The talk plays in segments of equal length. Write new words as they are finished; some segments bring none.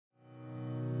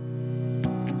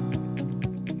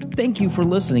Thank you for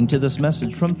listening to this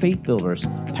message from Faith Builders.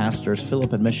 Pastors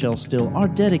Philip and Michelle Still are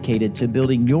dedicated to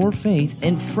building your faith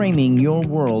and framing your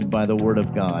world by the Word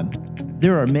of God.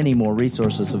 There are many more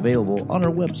resources available on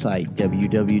our website,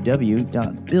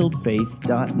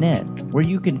 www.buildfaith.net, where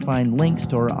you can find links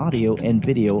to our audio and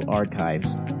video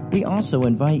archives. We also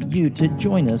invite you to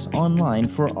join us online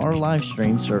for our live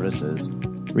stream services.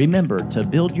 Remember to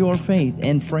build your faith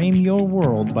and frame your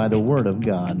world by the Word of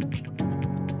God.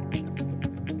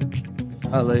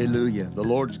 Hallelujah. The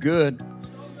Lord's good.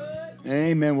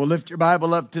 Amen. Well, lift your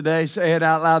Bible up today. Say it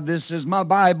out loud. This is my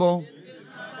Bible.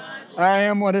 I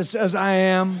am what it says I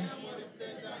am.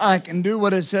 I can do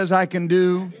what it says I can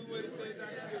do.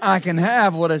 I can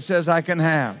have what it says I can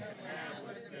have.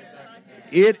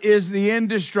 It is the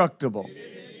indestructible,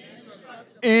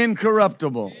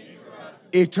 incorruptible,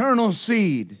 eternal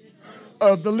seed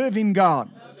of the living God.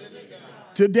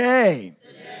 Today,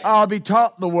 I'll be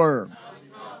taught the Word.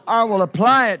 I will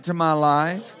apply it to my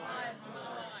life,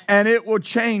 and it will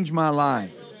change my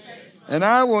life. And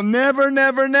I will never,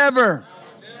 never, never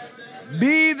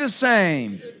be the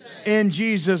same in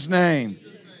Jesus' name.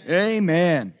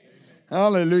 Amen.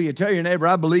 Hallelujah. Tell your neighbor,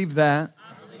 I believe that.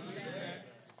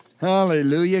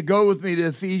 Hallelujah. Go with me to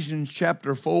Ephesians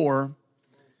chapter 4.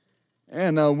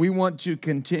 And we want to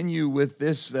continue with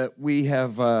this that we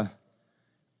have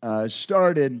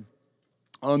started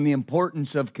on the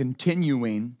importance of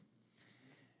continuing.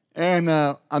 And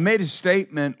I made a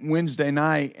statement Wednesday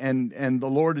night, and the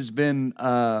Lord has been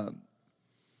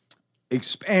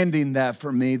expanding that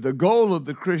for me. The goal of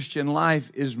the Christian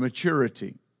life is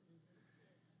maturity.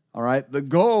 All right? The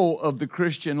goal of the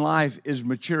Christian life is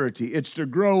maturity. It's to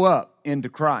grow up into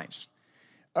Christ.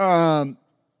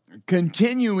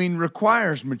 Continuing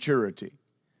requires maturity.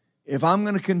 If I'm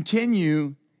going to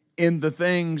continue in the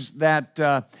things that,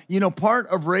 part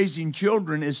of raising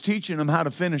children is teaching them how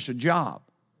to finish a job.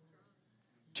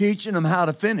 Teaching them how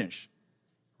to finish,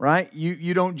 right?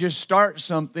 You don't just start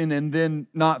something and then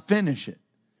not finish it.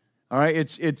 All right,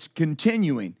 it's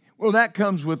continuing. Well, that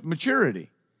comes with maturity.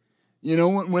 You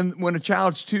know, when a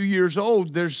child's 2 years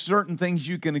old, there's certain things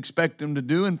you can expect them to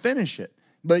do and finish it,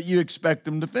 but you expect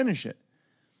them to finish it.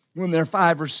 When they're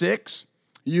 5 or 6,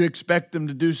 you expect them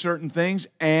to do certain things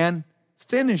and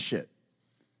finish it.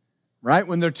 Right?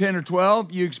 When they're 10 or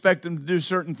 12, you expect them to do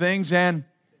certain things and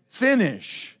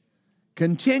finish.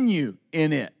 Continue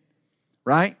in it.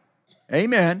 Right?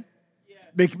 Amen.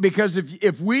 Because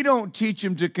if we don't teach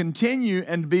them to continue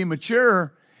and to be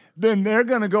mature, then they're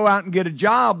going to go out and get a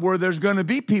job where there's going to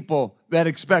be people that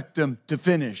expect them to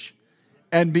finish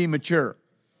and be mature.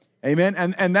 Amen.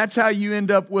 And that's how you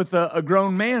end up with a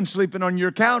grown man sleeping on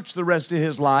your couch the rest of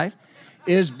his life,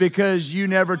 is because you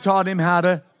never taught him how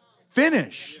to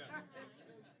finish.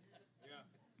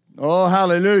 Oh,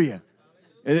 hallelujah.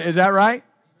 Is that right?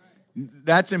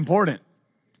 That's important.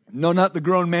 No, not the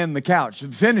grown man on the couch. The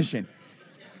finishing.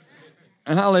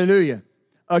 Hallelujah.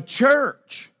 A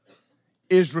church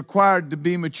is required to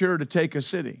be mature to take a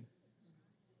city.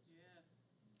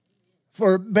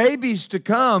 For babies to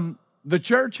come, the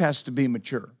church has to be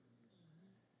mature.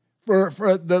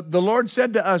 For the Lord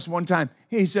said to us one time,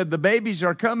 He said, the babies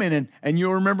are coming, and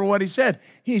you'll remember what He said.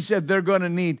 He said they're going to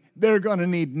need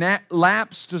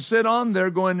laps to sit on.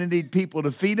 They're going to need people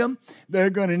to feed them.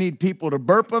 They're going to need people to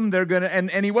burp them.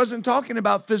 And He wasn't talking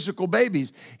about physical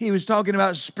babies. He was talking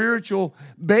about spiritual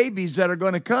babies that are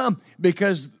going to come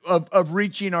because of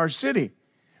reaching our city.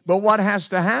 But what has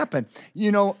to happen?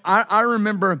 You know, I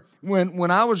remember when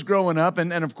I was growing up,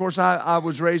 and of course I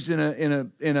was raised in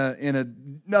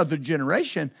another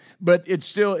generation, but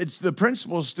it's the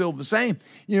principle is still the same.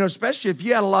 You know, especially if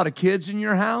you had a lot of kids in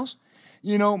your house.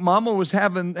 You know, Mama was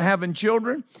having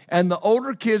children, and the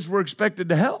older kids were expected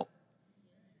to help.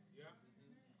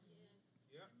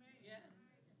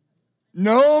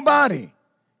 Nobody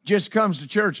just comes to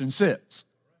church and sits.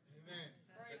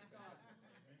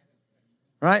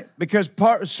 Right? Because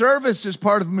service is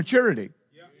part of maturity.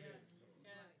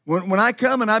 When I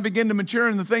come and I begin to mature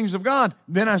in the things of God,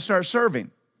 then I start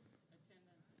serving.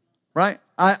 Right?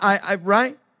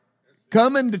 Right?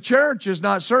 Coming to church is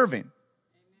not serving.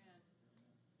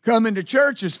 Coming to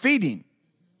church is feeding.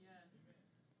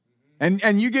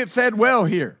 And you get fed well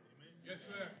here.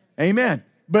 Amen.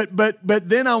 But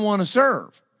then I want to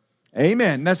serve.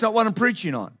 Amen. That's not what I'm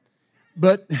preaching on.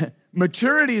 But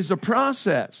maturity is a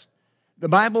process. The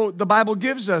Bible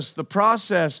gives us the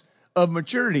process of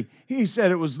maturity. He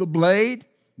said it was the blade,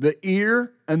 the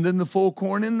ear, and then the full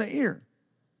corn in the ear.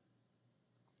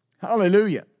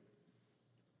 Hallelujah.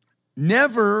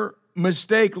 Never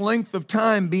mistake length of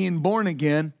time being born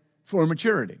again for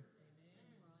maturity.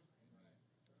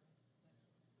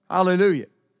 Hallelujah.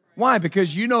 Why?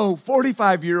 Because you know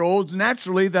 45-year-olds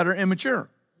naturally that are immature.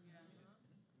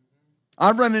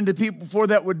 I've run into people before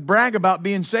that would brag about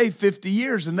being saved 50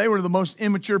 years, and they were the most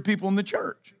immature people in the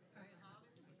church.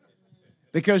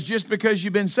 Because just because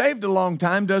you've been saved a long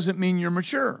time doesn't mean you're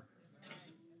mature.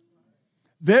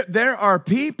 There are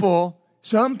people,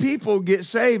 some people get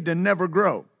saved and never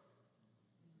grow.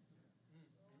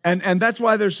 And that's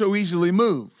why they're so easily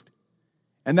moved.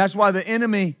 And that's why the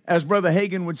enemy, as Brother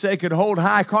Hagin would say, could hold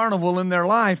high carnival in their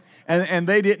life, and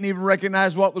they didn't even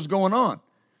recognize what was going on.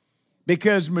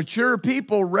 Because mature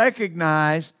people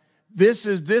recognize this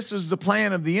is the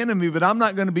plan of the enemy, but I'm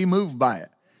not going to be moved by it.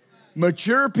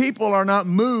 Mature people are not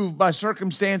moved by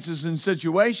circumstances and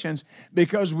situations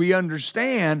because we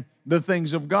understand the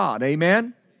things of God.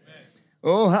 Amen? Amen.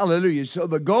 Oh, hallelujah. So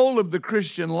the goal of the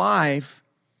Christian life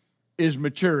is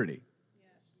maturity.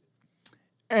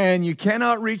 And you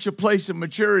cannot reach a place of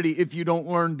maturity if you don't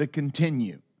learn to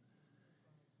continue,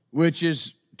 which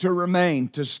is to remain,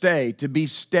 to stay, to be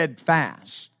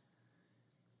steadfast.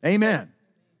 Amen.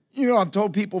 You know, I've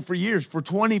told people for years, for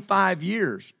 25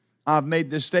 years, I've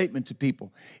made this statement to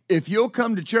people. If you'll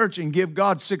come to church and give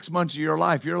God 6 months of your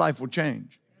life will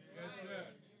change.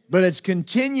 But it's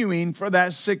continuing for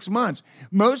that 6 months.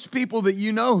 Most people that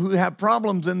you know who have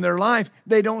problems in their life,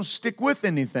 they don't stick with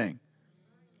anything.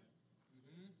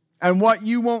 And what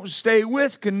you won't stay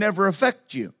with can never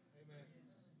affect you.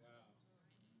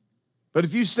 But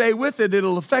if you stay with it,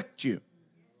 it'll affect you.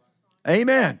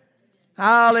 Amen.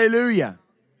 Hallelujah.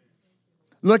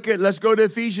 Let's go to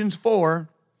Ephesians 4,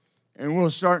 and we'll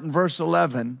start in verse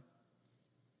 11.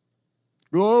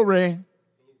 Glory.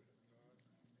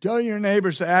 Tell your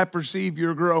neighbor, say, I perceive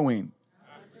you're growing.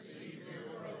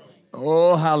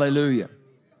 Oh, hallelujah.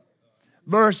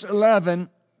 Verse 11,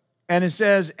 and it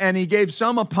says, and he gave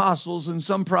some apostles and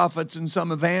some prophets and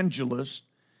some evangelists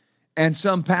and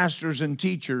some pastors and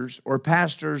teachers, or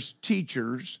pastors,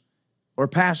 teachers, or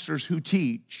pastors who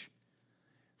teach,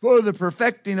 for the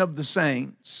perfecting of the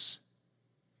saints.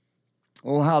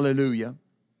 Oh, hallelujah.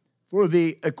 For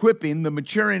the equipping, the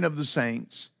maturing of the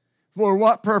saints. For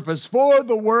what purpose? For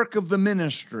the work of the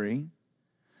ministry.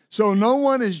 So no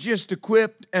one is just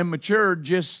equipped and matured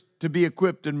just to be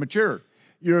equipped and matured.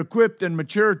 You're equipped and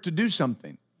matured to do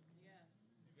something.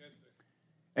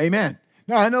 Amen.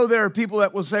 Now, I know there are people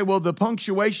that will say, well, the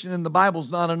punctuation in the Bible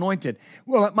is not anointed.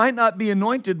 Well, it might not be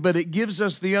anointed, but it gives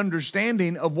us the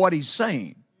understanding of what he's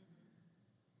saying.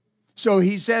 So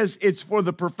he says it's for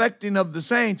the perfecting of the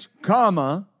saints,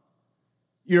 comma,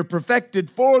 you're perfected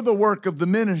for the work of the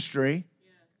ministry,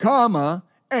 comma,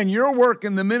 and your work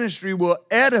in the ministry will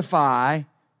edify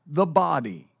the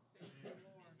body.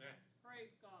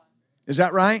 Is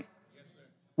that right?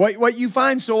 What you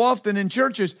find so often in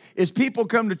churches is people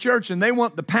come to church and they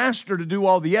want the pastor to do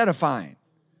all the edifying.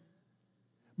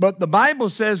 But the Bible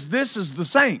says this is the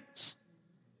saints.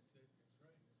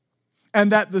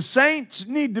 And that the saints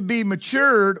need to be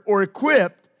matured or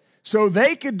equipped so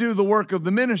they could do the work of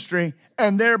the ministry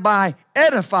and thereby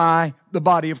edify the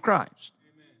body of Christ.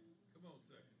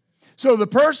 So the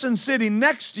person sitting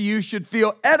next to you should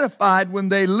feel edified when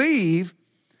they leave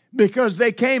because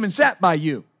they came and sat by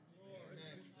you.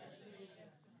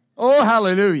 Oh,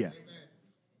 hallelujah.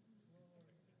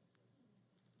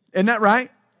 Isn't that right?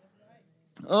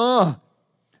 Oh,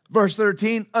 verse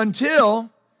 13, until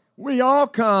we all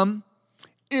come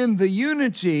in the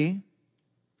unity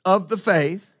of the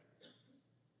faith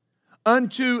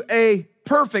unto a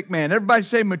perfect man. Everybody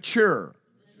say mature.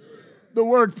 The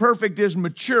word perfect is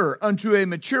mature. Unto a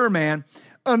mature man,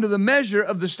 under the measure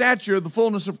of the stature of the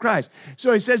fullness of Christ.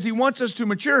 So he says he wants us to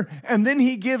mature, and then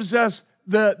he gives us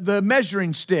the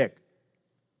measuring stick.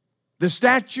 The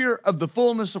stature of the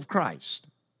fullness of Christ.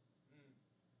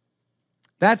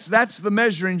 That's the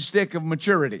measuring stick of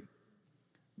maturity.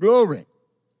 Glory.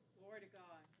 Glory to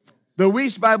God. The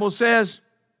Weiss Bible says,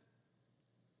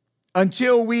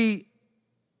 until we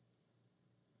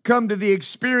come to the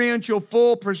experiential,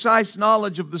 full, precise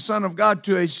knowledge of the Son of God,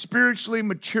 to a spiritually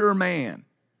mature man.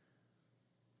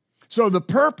 So the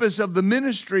purpose of the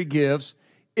ministry gifts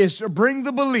is to bring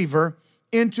the believer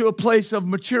into a place of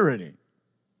maturity.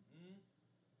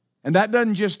 And that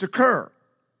doesn't just occur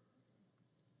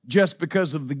just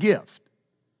because of the gift.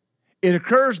 It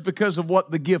occurs because of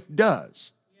what the gift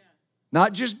does.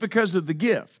 Not just because of the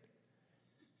gift.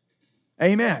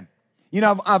 Amen. You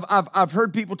know, I've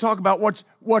heard people talk about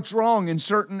what's wrong in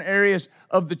certain areas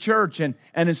of the church, and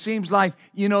it seems like,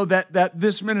 you know, that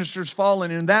this minister's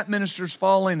falling and that minister's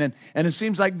falling, and it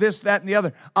seems like this, that, and the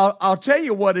other. I'll tell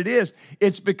you what it is.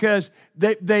 It's because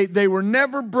they were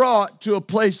never brought to a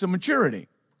place of maturity.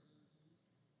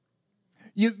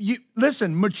 You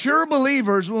listen, mature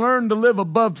believers learn to live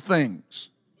above things.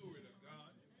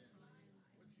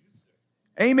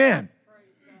 Amen.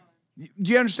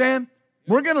 Do you understand?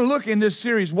 We're going to look in this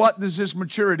series, what does this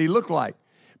maturity look like?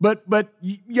 But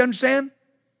you understand?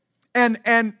 And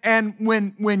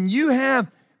when you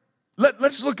have,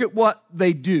 let's look at what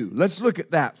they do. Let's look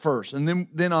at that first, and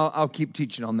then I'll keep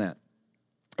teaching on that.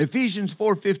 Ephesians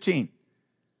 4:15.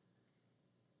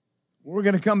 We're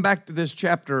going to come back to this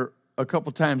chapter a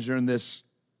couple times during this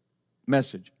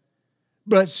message.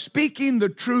 But speaking the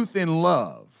truth in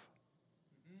love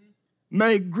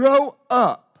may grow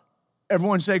up.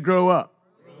 Everyone say grow up.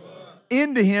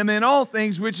 Into him in all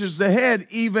things, which is the head,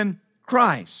 even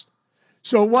Christ.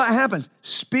 So what happens?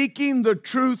 Speaking the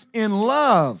truth in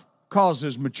love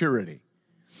causes maturity.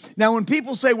 Now, when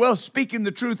people say, well, speaking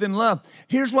the truth in love,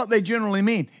 here's what they generally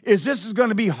mean, is this is going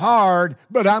to be hard,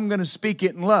 but I'm going to speak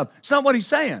it in love. It's not what he's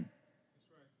saying.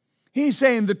 He's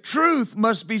saying the truth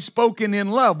must be spoken in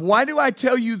love. Why do I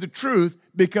tell you the truth?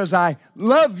 Because I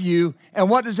love you. And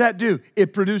what does that do?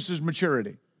 It produces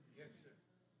maturity.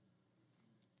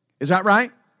 Is that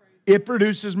right? It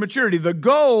produces maturity. The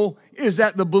goal is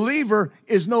that the believer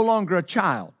is no longer a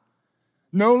child,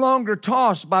 no longer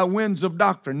tossed by winds of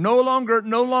doctrine, no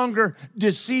longer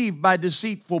deceived by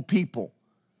deceitful people,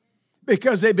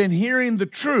 because they've been hearing the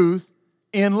truth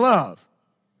in love.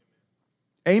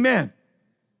 Amen.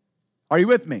 Are you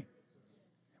with me?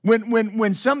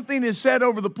 When something is said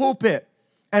over the pulpit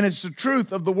and it's the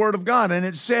truth of the Word of God and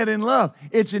it's said in love,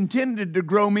 it's intended to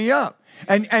grow me up.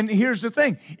 And here's the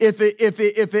thing: if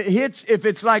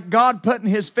it's like God putting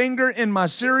His finger in my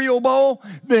cereal bowl,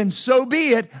 then so be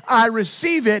it. I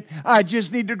receive it. I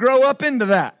just need to grow up into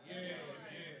that.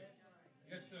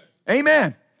 Yes, sir.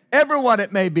 Amen. Ever what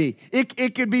it may be.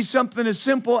 It could be something as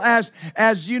simple as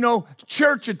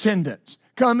church attendance,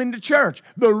 coming to church.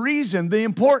 The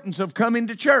importance of coming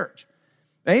to church.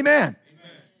 Amen.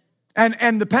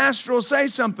 And the pastor will say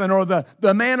something, or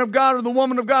the man of God or the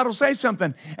woman of God will say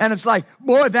something. And it's like,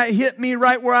 boy, that hit me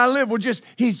right where I live.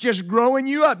 He's just growing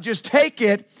you up. Just take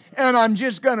it, and I'm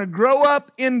just going to grow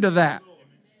up into that.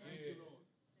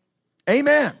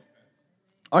 Amen.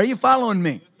 Are you following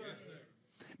me?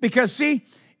 Because, see,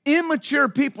 immature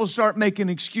people start making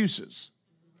excuses.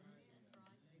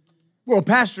 Well,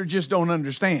 pastor just don't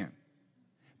understand.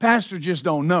 Pastor just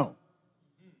don't know.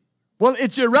 Well,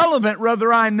 it's irrelevant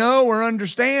whether I know or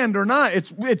understand or not.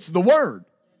 It's the Word.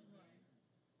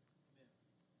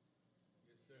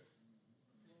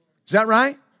 Is that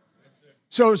right?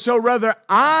 So whether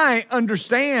I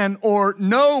understand or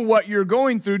know what you're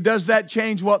going through, does that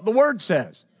change what the Word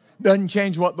says? Doesn't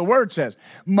change what the Word says.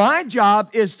 My job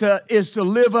is to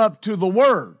live up to the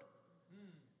Word.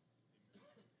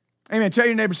 Amen. Tell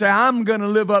your neighbor, say, I'm going to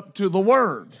live up to the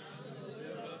Word.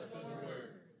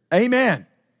 Amen.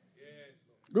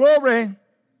 Glory.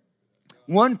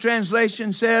 One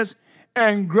translation says,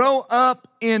 and grow up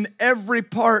in every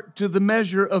part to the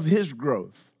measure of His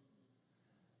growth.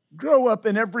 Grow up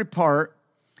in every part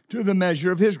to the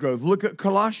measure of His growth. Look at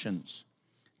Colossians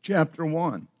chapter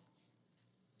 1.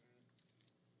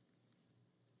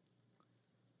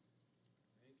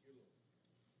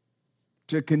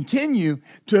 To continue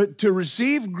to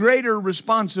receive greater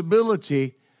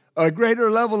responsibility, a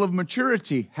greater level of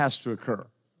maturity has to occur.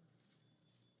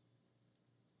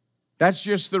 That's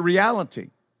just the reality.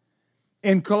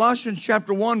 In Colossians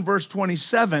chapter 1, verse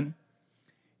 27,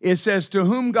 it says, to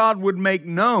whom God would make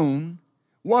known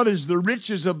what is the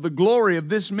riches of the glory of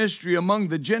this mystery among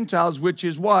the Gentiles, which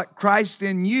is what? Christ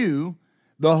in you,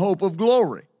 the hope of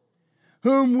glory,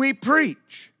 whom we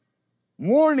preach,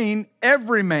 warning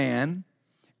every man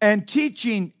and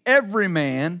teaching every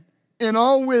man in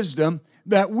all wisdom,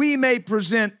 that we may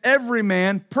present every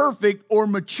man perfect or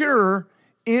mature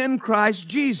in Christ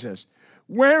Jesus.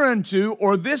 Whereunto,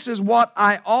 or this is what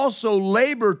I also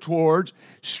labor towards,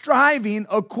 striving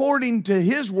according to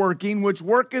His working, which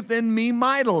worketh in me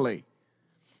mightily.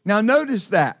 Now notice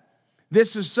that.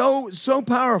 This is so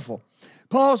powerful.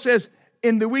 Paul says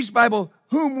in the Weiss Bible,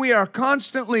 whom we are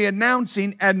constantly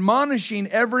announcing, admonishing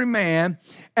every man,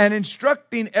 and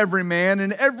instructing every man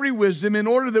in every wisdom, in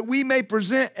order that we may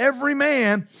present every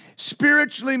man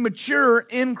spiritually mature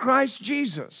in Christ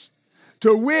Jesus.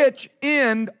 To which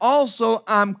end also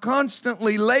I'm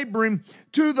constantly laboring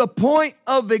to the point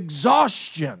of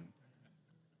exhaustion,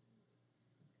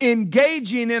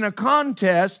 engaging in a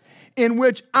contest in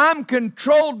which I'm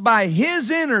controlled by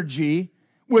His energy,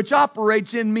 which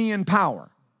operates in me in power.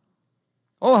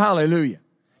 Oh, hallelujah.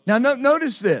 Now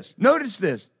notice this. Notice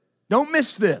this. Don't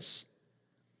miss this.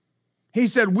 He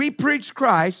said, we preach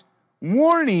Christ,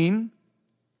 warning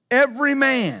every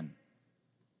man.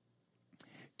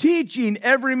 teaching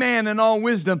every man in all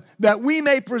wisdom, that we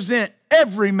may present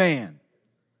every man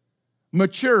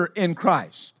mature in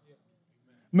Christ.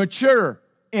 Mature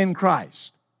in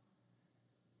Christ.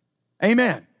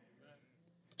 Amen.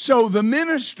 So the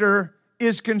minister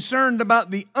is concerned about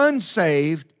the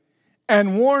unsaved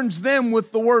and warns them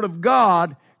with the Word of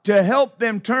God to help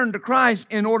them turn to Christ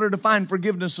in order to find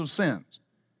forgiveness of sins.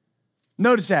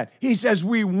 Notice that. He says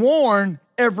we warn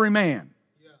every man.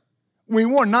 We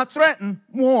warn, not threaten,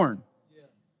 warn.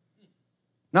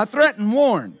 Not threaten,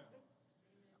 warn.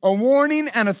 A warning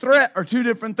and a threat are two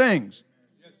different things.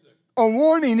 A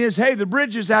warning is, hey, the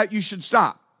bridge is out, you should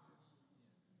stop.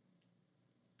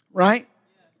 Right?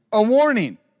 A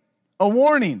warning. A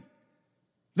warning.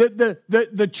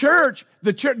 The church,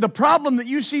 the problem that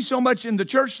you see so much in the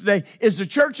church today is the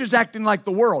church is acting like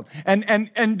the world.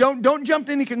 And don't jump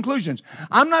to any conclusions.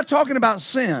 I'm not talking about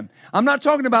sin. I'm not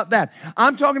talking about that.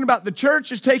 I'm talking about the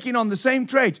church is taking on the same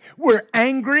traits. We're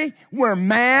angry, we're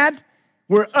mad,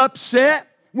 we're upset,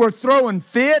 we're throwing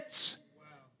fits.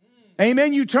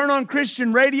 Amen. You turn on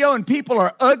Christian radio and people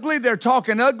are ugly. They're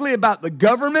talking ugly about the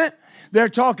government. They're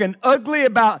talking ugly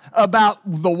about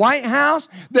the White House.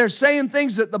 They're saying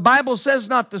things that the Bible says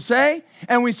not to say.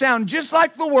 And we sound just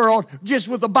like the world, just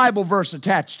with a Bible verse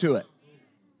attached to it.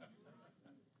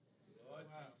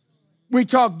 We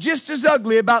talk just as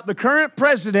ugly about the current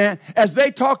president as they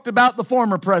talked about the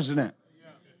former president.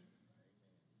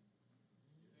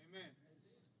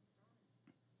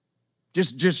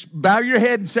 Just bow your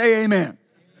head and say amen.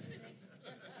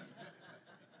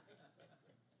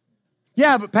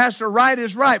 Yeah, but Pastor, right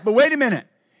is right. But wait a minute.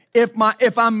 If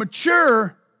I'm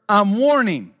mature, I'm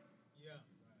warning.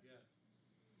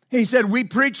 He said, we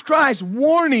preach Christ,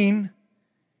 warning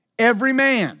every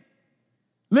man.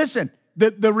 Listen,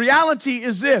 the reality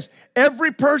is this.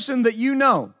 Every person that you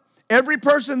know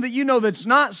that's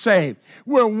not saved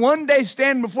will one day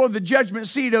stand before the judgment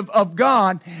seat of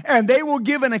God, and they will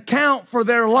give an account for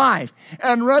their life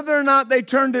and whether or not they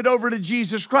turned it over to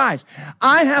Jesus Christ.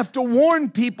 I have to warn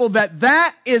people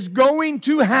that is going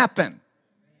to happen.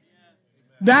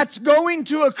 That's going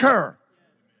to occur.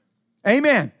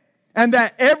 Amen. And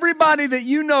that everybody that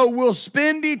you know will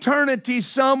spend eternity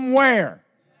somewhere.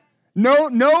 No,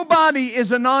 nobody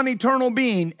is a non-eternal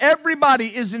being. Everybody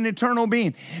is an eternal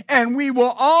being. And we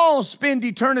will all spend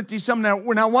eternity somewhere.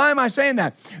 Now, why am I saying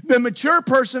that? The mature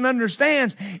person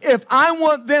understands if I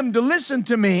want them to listen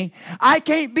to me, I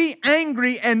can't be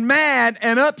angry and mad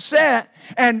and upset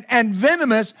and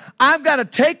venomous. I've got to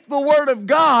take the Word of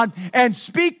God and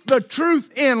speak the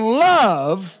truth in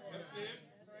love.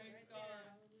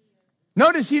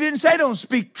 Notice he didn't say don't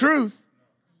speak truth.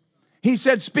 He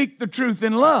said speak the truth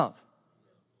in love.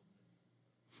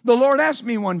 The Lord asked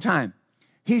me one time.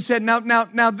 He said,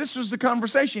 now this was the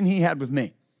conversation he had with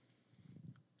me.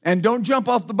 And don't jump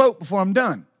off the boat before I'm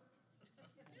done,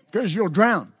 because you'll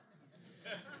drown.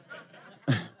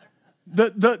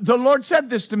 The Lord said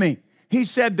this to me. He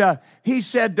said,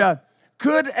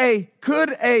 could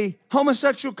a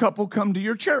homosexual couple come to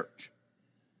your church?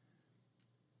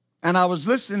 And I was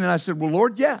listening and I said, well,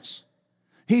 Lord, yes.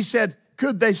 He said,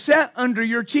 could they sit under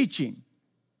your teaching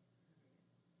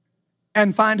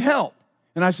and find help?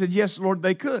 And I said, yes, Lord,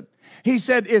 they could. He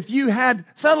said, if you had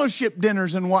fellowship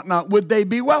dinners and whatnot, would they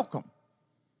be welcome?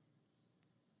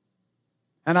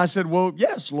 And I said, well,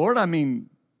 yes, Lord. I mean,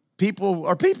 people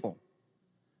are people.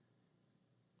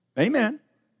 Amen.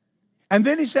 And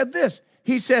then he said this.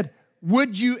 He said,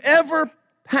 would you ever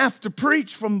have to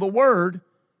preach from the Word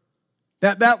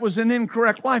that was an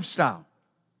incorrect lifestyle?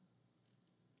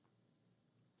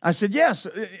 I said, yes.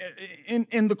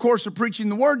 In the course of preaching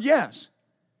the Word, yes.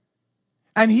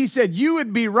 And he said, you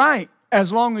would be right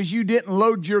as long as you didn't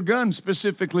load your gun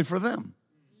specifically for them.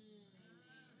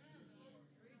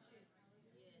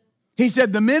 He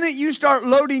said, the minute you start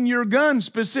loading your gun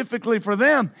specifically for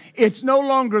them, it's no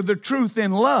longer the truth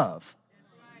in love.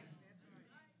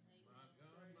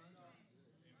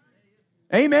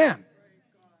 Amen.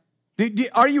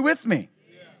 Are you with me?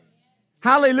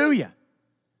 Hallelujah.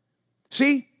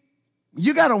 See,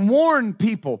 you got to warn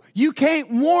people. You can't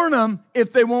warn them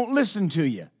if they won't listen to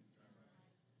you.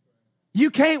 You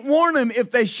can't warn them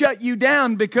if they shut you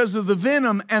down because of the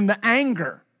venom and the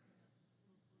anger.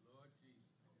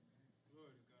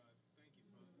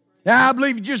 Yeah, I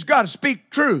believe you just got to speak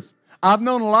truth. I've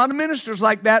known a lot of ministers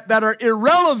like that are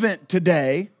irrelevant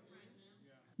today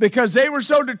because they were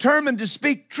so determined to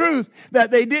speak truth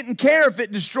that they didn't care if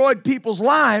it destroyed people's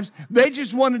lives. They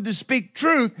just wanted to speak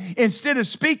truth instead of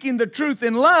speaking the truth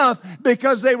in love,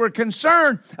 because they were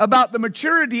concerned about the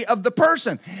maturity of the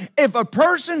person. If a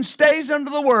person stays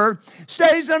under the Word,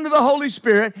 stays under the Holy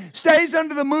Spirit, stays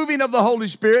under the moving of the Holy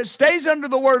Spirit, stays under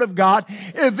the Word of God,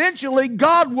 eventually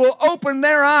God will open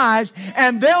their eyes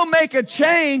and they'll make a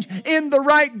change in the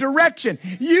right direction.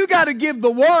 You got to give the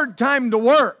Word time to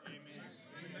work.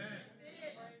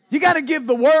 You got to give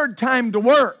the Word time to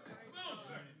work.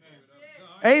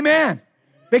 Amen.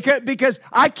 Because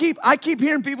I keep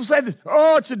hearing people say this,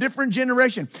 oh, it's a different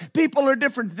generation. People are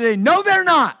different today. No, they're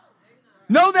not.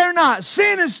 No, they're not.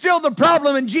 Sin is still the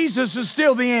problem and Jesus is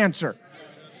still the answer.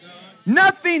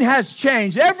 Nothing has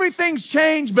changed. Everything's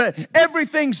changed, but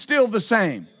everything's still the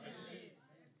same.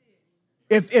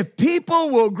 If people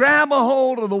will grab a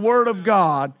hold of the Word of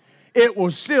God, it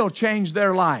will still change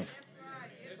their life.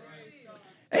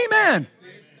 Amen.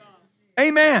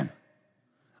 Amen.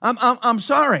 I'm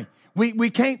sorry. We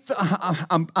can't.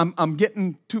 I'm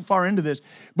getting too far into this,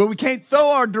 but we can't throw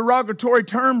our derogatory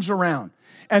terms around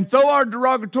and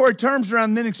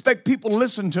then expect people to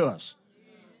listen to us.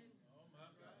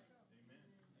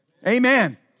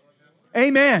 Amen.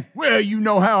 Amen. Well, you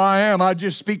know how I am. I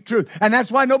just speak truth, and that's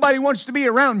why nobody wants to be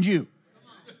around you,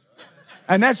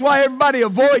 and that's why everybody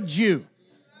avoids you.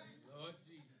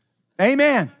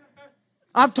 Amen.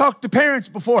 I've talked to parents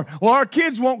before. Well, our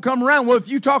kids won't come around. Well, if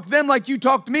you talk to them like you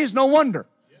talk to me, it's no wonder.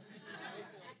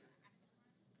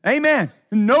 Amen.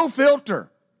 No filter.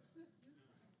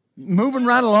 Moving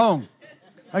right along.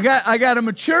 I got to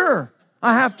mature.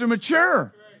 I have to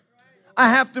mature. I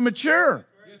have to mature.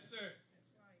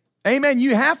 Amen.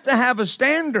 You have to have a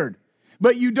standard.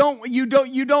 But you don't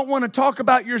want to talk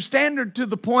about your standard to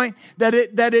the point that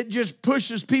it just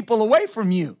pushes people away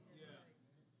from you.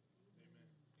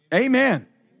 Amen.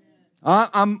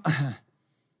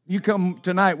 You come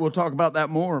tonight, we'll talk about that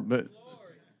more. But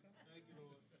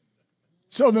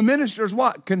so the minister's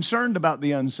what? Concerned about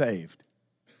the unsaved.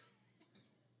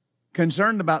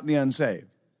 Concerned about the unsaved.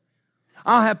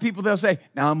 I'll have people, they'll say,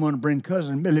 now I'm going to bring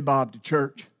cousin Billy Bob to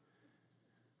church.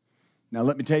 Now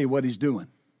let me tell you what he's doing.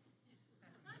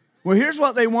 Well, here's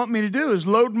what they want me to do is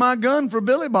load my gun for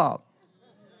Billy Bob.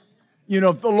 You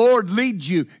know, if the Lord leads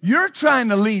you, you're trying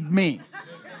to lead me.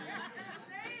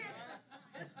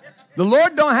 The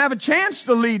Lord don't have a chance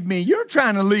to lead me. You're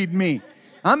trying to lead me.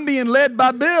 I'm being led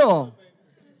by Bill.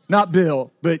 Not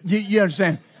Bill, but you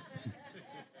understand.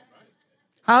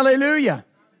 Hallelujah.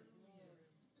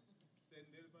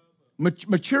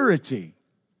 Maturity.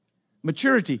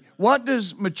 Maturity. What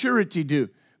does maturity do?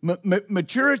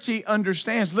 Maturity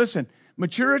understands, listen,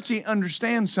 maturity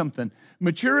understands something.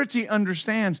 Maturity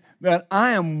understands that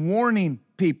I am warning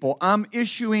people. I'm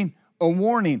issuing a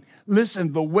warning.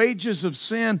 Listen, the wages of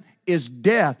sin is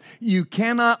death. You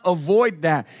cannot avoid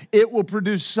that. It will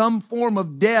produce some form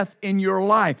of death in your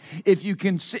life. If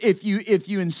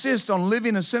you insist on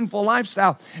living a sinful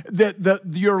lifestyle,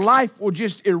 your life will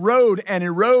just erode and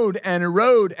erode and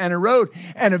erode and erode.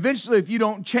 And eventually, if you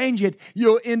don't change it,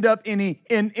 you'll end up in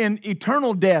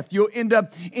eternal death. You'll end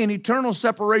up in eternal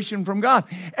separation from God.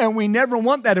 And we never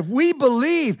want that. If we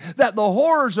believe that the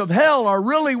horrors of hell are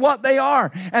really what they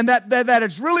are, and that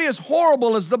it's really as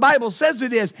horrible as the Bible says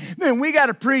it is, then we got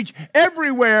to preach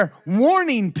everywhere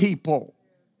warning people.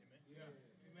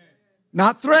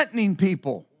 Not threatening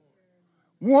people.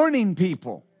 Warning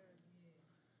people.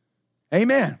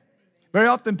 Amen. Very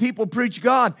often people preach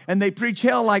God and they preach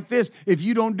hell like this. If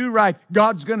you don't do right,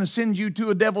 God's going to send you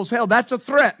to a devil's hell. That's a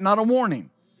threat, not a warning.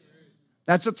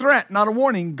 That's a threat, not a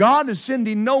warning. God is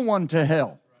sending no one to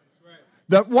hell.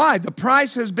 Why? The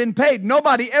price has been paid.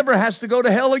 Nobody ever has to go to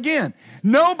hell again.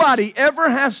 Nobody ever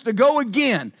has to go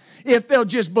again if they'll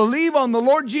just believe on the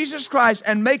Lord Jesus Christ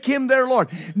and make Him their Lord.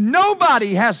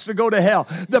 Nobody has to go to hell.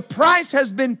 The price has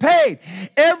been paid.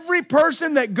 Every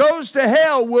person that goes to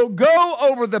hell will go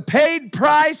over the paid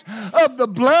price of the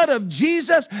blood of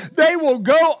Jesus. They will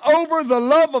go over the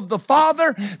love of the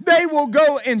Father. They will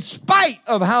go in spite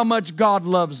of how much God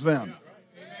loves them.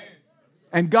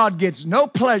 And God gets no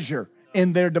pleasure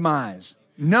in their demise.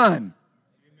 None.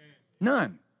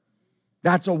 None.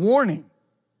 That's a warning.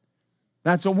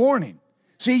 That's a warning.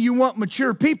 See, you want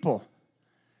mature people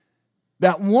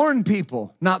that warn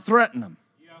people, not threaten them.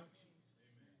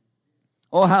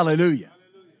 Oh, hallelujah.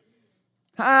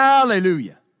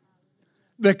 Hallelujah.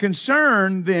 The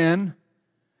concern then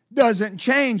doesn't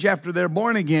change after they're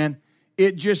born again.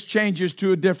 It just changes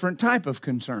to a different type of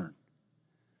concern.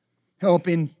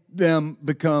 Helping them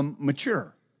become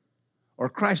mature or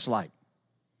Christ-like.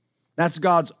 That's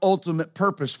God's ultimate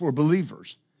purpose for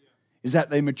believers. is that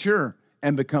they mature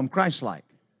and become Christ-like.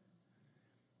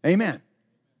 Amen.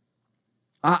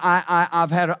 I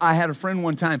had a friend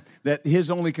one time that his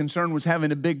only concern was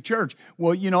having a big church.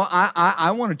 Well, you know,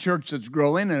 I want a church that's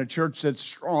growing and a church that's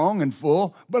strong and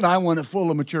full, but I want it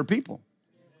full of mature people.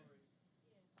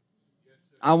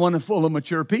 I want it full of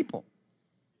mature people.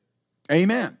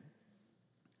 Amen.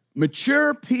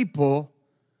 Mature people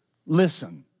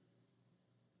listen.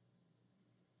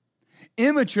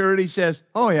 Immaturity says,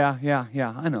 oh, yeah,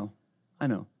 I know.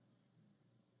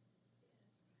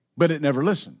 But it never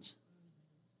listens.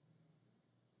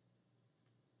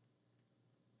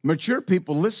 Mature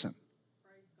people listen.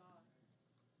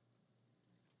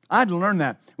 I had to learn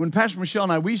that. When Pastor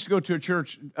Michelle and we used to go to a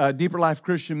church, Deeper Life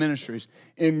Christian Ministries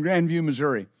in Grandview,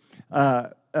 Missouri.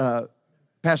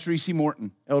 Pastor E.C.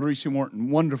 Morton, Elder E.C.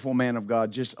 Morton, wonderful man of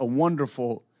God, just a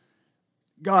wonderful,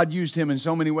 God used him in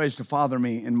so many ways to father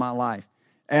me in my life.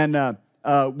 And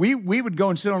we would go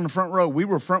and sit on the front row. We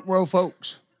were front row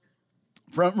folks,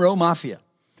 front row mafia.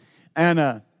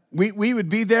 And we would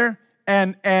be there.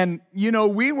 And you know,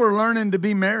 we were learning to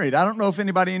be married. I don't know if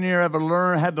anybody in here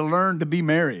ever had to learn to be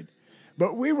married.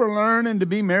 But we were learning to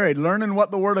be married, learning what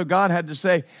the Word of God had to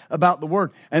say about the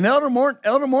Word. And Elder Morton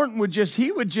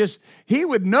he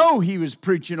would know he was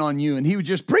preaching on you, and he would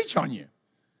just preach on you.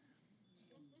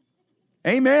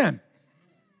 Amen.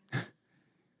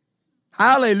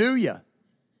 Hallelujah.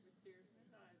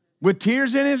 With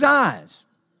tears in his eyes.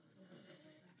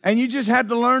 And you just had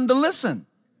to learn to listen.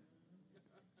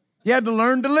 You had to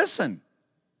learn to listen.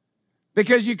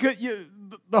 Because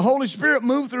the Holy Spirit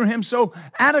moved through him so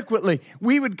adequately.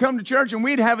 We would come to church and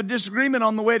we'd have a disagreement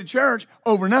on the way to church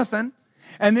over nothing.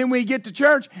 And then we get to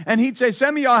church and he'd say,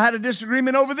 some of y'all had a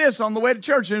disagreement over this on the way to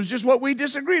church. And it was just what we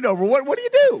disagreed over. What do you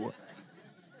do?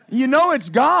 You know it's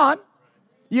God.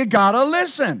 You got to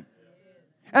listen.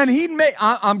 And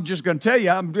I'm just going to tell you,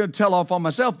 I'm going to tell off on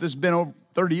myself. This has been over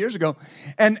 30 years ago.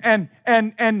 And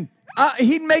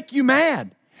he'd make you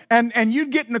mad. And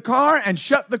you'd get in the car and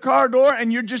shut the car door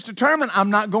and you're just determined, I'm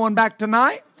not going back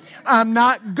tonight. I'm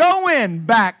not going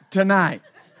back tonight.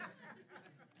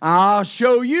 I'll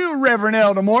show you, Reverend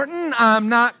Elder Morton, I'm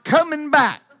not coming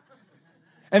back.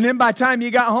 And then by the time you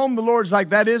got home, the Lord's like,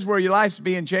 that is where your life's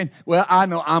being changed. Well, I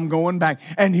know I'm going back.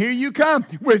 And here you come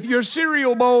with your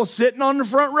cereal bowl sitting on the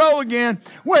front row again,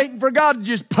 waiting for God to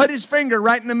just put his finger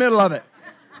right in the middle of it.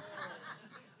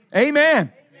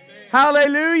 Amen.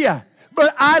 Hallelujah.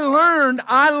 But I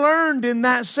learned in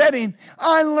that setting,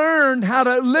 I learned how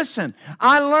to listen.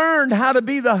 I learned how to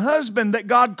be the husband that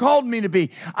God called me to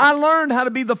be. I learned how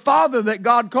to be the father that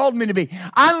God called me to be.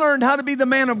 I learned how to be the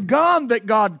man of God that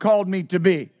God called me to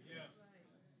be.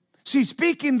 See,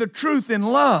 speaking the truth in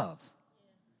love.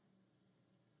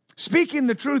 Speaking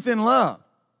the truth in love.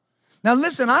 Now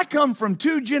listen, I come from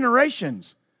 2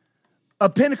 generations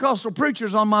of Pentecostal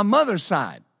preachers on my mother's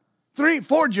side.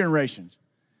 4 generations.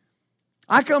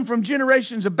 I come from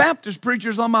generations of Baptist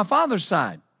preachers on my father's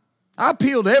side. I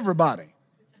appeal to everybody.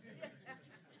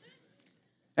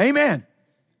 Amen.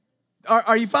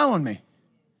 Are you following me?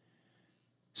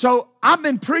 So I've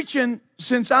been preaching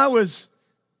since I was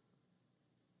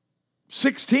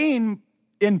 16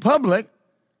 in public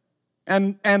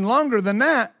and longer than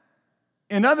that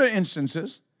in other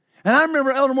instances. And I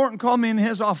remember Elder Morton called me in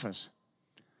his office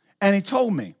and he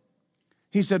told me,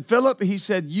 he said, Philip, he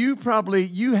said, you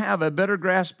have a better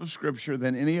grasp of Scripture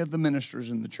than any of the ministers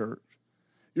in the church.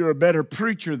 You're a better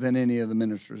preacher than any of the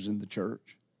ministers in the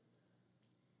church.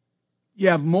 You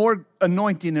have more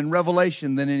anointing and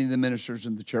revelation than any of the ministers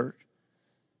in the church.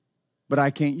 But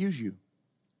I can't use you.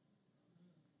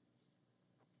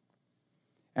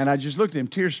 And I just looked at him.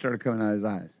 Tears started coming out of his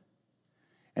eyes.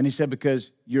 And he said,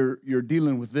 because you're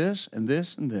dealing with this and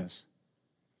this and this.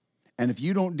 And if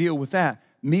you don't deal with that,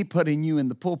 me putting you in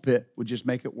the pulpit would just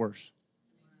make it worse.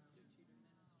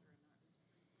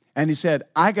 And he said,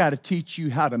 I got to teach you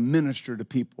how to minister to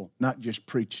people, not just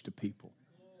preach to people.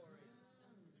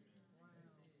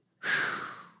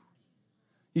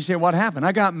 You say, what happened?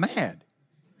 I got mad.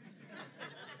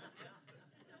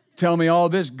 Tell me all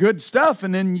this good stuff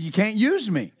and then you can't use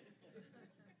me.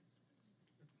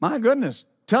 My goodness.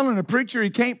 Telling a preacher he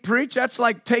can't preach, that's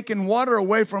like taking water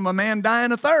away from a man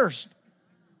dying of thirst.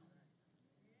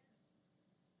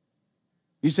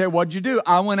 You say, what'd you do?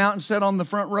 I went out and sat on the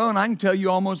front row, and I can tell you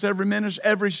almost every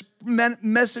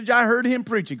message I heard him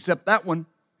preach, except that one.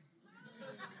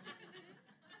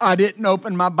 I didn't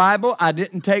open my Bible. I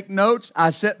didn't take notes.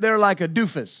 I sat there like a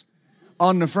doofus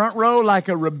on the front row, like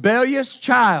a rebellious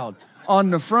child on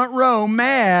the front row,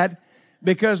 mad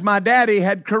because my daddy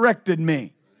had corrected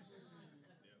me.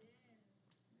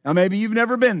 Now, maybe you've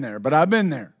never been there, but I've been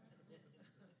there.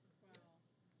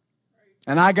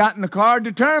 And I got in the car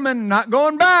determined, not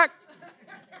going back.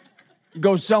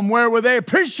 Go somewhere where they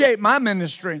appreciate my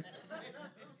ministry.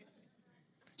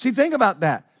 See, think about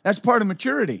that. That's part of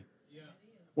maturity.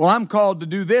 Well, I'm called to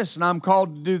do this and I'm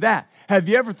called to do that. Have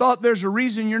you ever thought there's a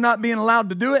reason you're not being allowed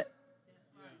to do it?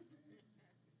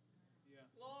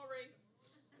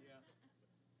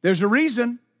 There's a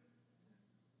reason.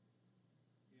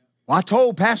 Well, I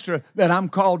told Pastor that I'm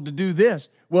called to do this.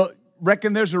 Well,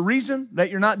 reckon there's a reason that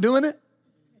you're not doing it?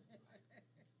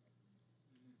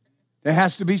 There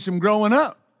has to be some growing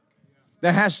up.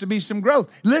 There has to be some growth.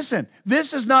 Listen,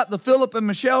 this is not the Philip and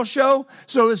Michelle show,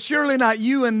 so it's surely not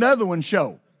you and the other one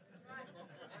show.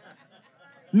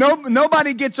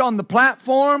 Nobody gets on the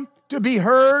platform to be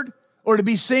heard or to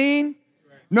be seen.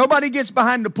 Nobody gets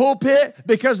behind the pulpit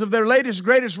because of their latest,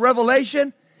 greatest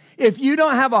revelation. If you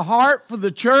don't have a heart for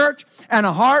the church and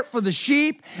a heart for the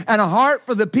sheep and a heart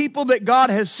for the people that God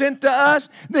has sent to us,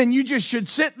 then you just should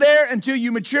sit there until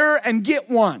you mature and get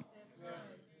one.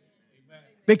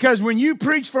 Because when you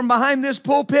preach from behind this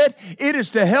pulpit, it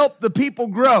is to help the people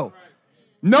grow.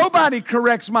 Nobody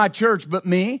corrects my church but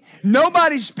me.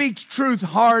 Nobody speaks truth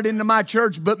hard into my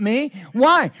church but me.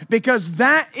 Why? Because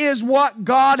that is what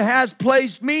God has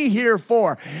placed me here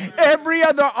for. Every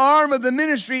other arm of the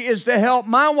ministry is to help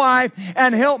my wife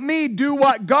and help me do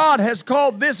what God has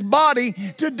called this body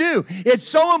to do. It's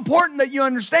so important that you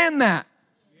understand that.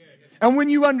 And when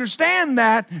you understand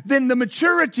that, then the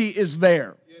maturity is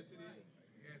there.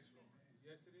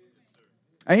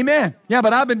 Amen. Yeah,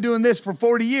 but I've been doing this for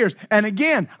 40 years. And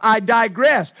again, I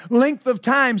digress. Length of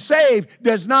time saved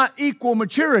does not equal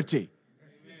maturity.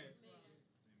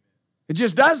 It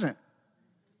just doesn't.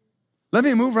 Let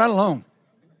me move right along.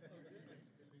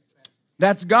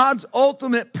 That's God's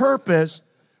ultimate purpose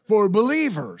for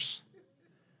believers.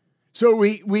 So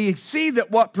we see that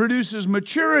what produces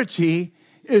maturity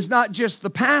is not just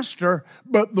the pastor,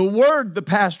 but the word the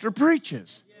pastor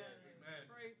preaches.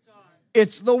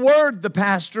 It's the word the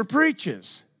pastor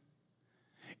preaches.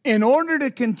 In order to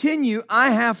continue, I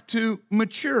have to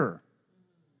mature.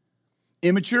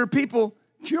 Immature people,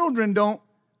 children don't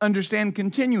understand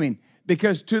continuing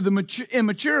because to the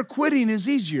immature, quitting is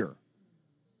easier.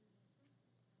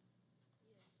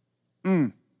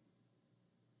 Do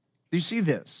you see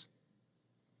this?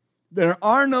 There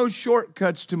are no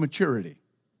shortcuts to maturity.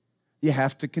 You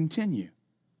have to continue.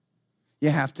 You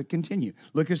have to continue.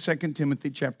 Look at 2 Timothy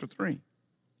chapter 3.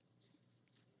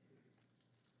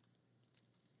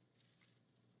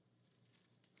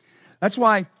 That's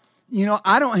why,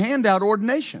 I don't hand out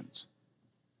ordinations.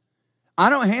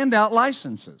 I don't hand out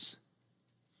licenses.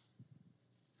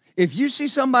 If you see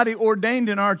somebody ordained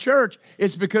in our church,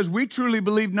 it's because we truly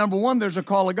believe, number one, there's a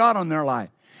call of God on their life.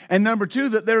 And number two,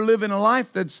 that they're living a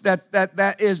life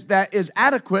that is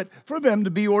adequate for them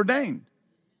to be ordained.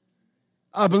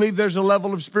 I believe there's a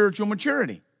level of spiritual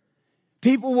maturity.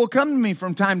 People will come to me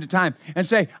from time to time and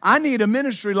say, I need a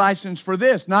ministry license for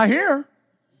this. Not here.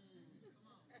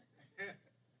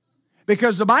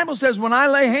 Because the Bible says when I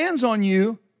lay hands on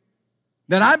you,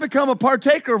 then I become a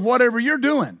partaker of whatever you're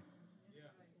doing.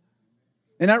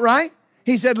 Isn't that right?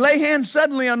 He said, lay hands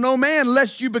suddenly on no man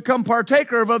lest you become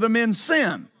partaker of other men's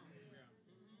sin.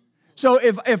 So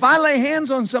if I lay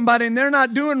hands on somebody and they're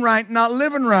not doing right, not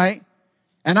living right,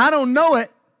 and I don't know it,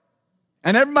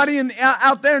 and everybody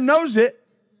out there knows it,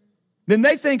 then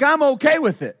they think I'm okay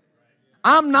with it.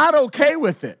 I'm not okay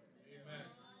with it.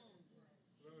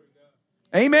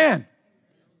 Amen.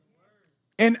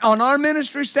 And on our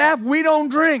ministry staff, we don't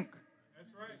drink.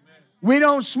 We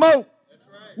don't smoke.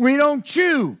 We don't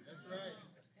chew.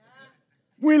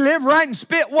 We live right and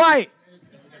spit white.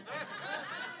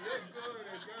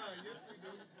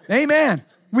 Amen.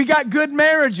 We got good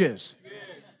marriages.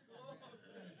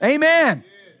 Amen.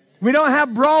 We don't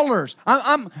have brawlers.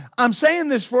 I'm saying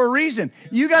this for a reason.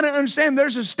 You got to understand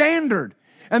there's a standard.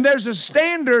 And there's a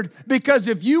standard because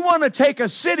if you want to take a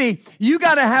city, you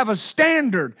got to have a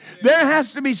standard. There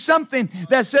has to be something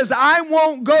that says, I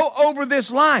won't go over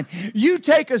this line. You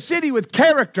take a city with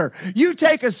character. You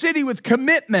take a city with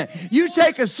commitment. You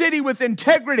take a city with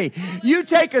integrity. You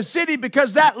take a city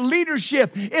because that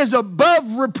leadership is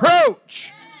above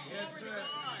reproach.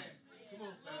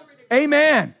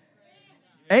 Amen.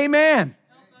 Amen.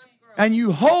 And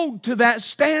you hold to that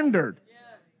standard.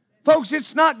 Folks,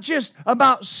 it's not just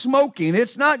about smoking.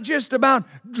 It's not just about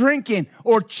drinking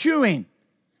or chewing.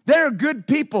 There are good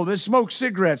people that smoke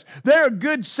cigarettes. There are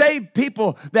good saved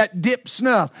people that dip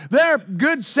snuff. There are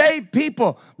good saved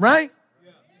people, right?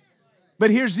 But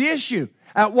here's the issue.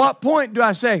 At what point do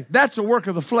I say, that's a work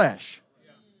of the flesh?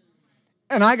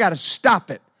 And I got to stop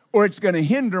it, or it's going to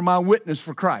hinder my witness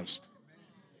for Christ.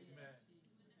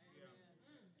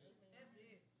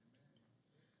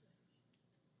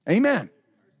 Amen.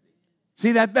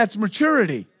 See, that's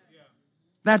maturity.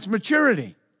 That's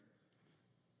maturity.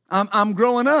 I'm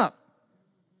growing up.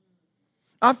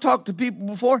 I've talked to people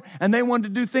before, and they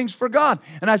wanted to do things for God.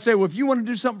 And I say, well, if you want to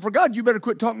do something for God, you better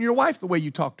quit talking to your wife the way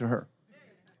you talk to her.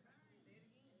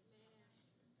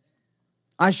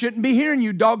 I shouldn't be hearing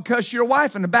you dog cuss your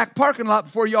wife in the back parking lot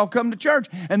before y'all come to church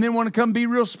and then want to come be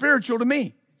real spiritual to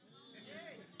me.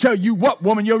 Tell you what,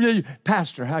 woman,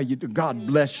 Pastor, how you do? God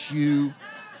bless you.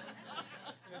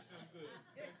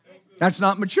 That's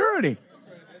not maturity.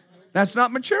 That's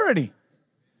not maturity.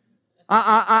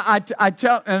 I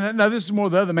tell, and now this is more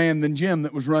the other man than Jim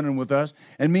that was running with us.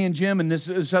 And me and Jim and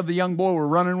this other young boy were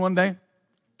running one day.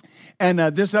 And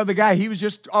this other guy, he was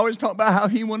just always talking about how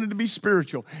he wanted to be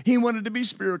spiritual. He wanted to be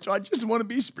spiritual. I just want to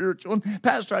be spiritual. And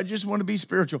Pastor, I just want to be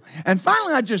spiritual. And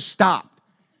finally I just stopped.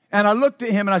 And I looked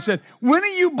at him and I said, when are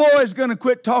you boys going to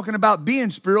quit talking about being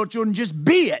spiritual and just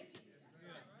be it?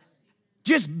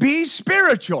 Just be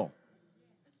spiritual.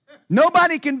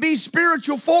 Nobody can be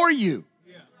spiritual for you.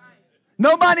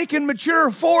 Nobody can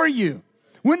mature for you.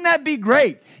 Wouldn't that be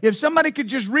great if somebody could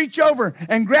just reach over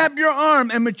and grab your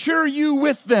arm and mature you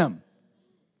with them?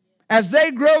 As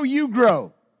they grow, you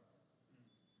grow.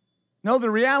 No, the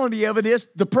reality of it is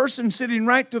the person sitting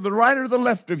right to the right or the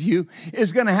left of you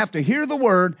is going to have to hear the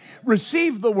word,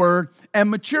 receive the word,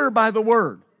 and mature by the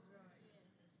word.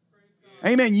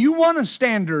 Amen. You want a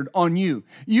standard on you.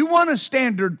 You want a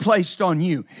standard placed on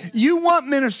you. You want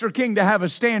Minister King to have a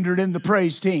standard in the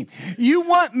praise team. You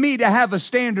want me to have a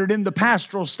standard in the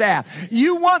pastoral staff.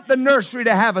 You want the nursery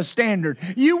to have a standard.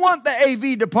 You want the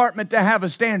AV department to have a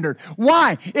standard.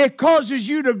 Why? It causes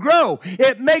you to grow.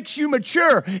 It makes you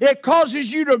mature. It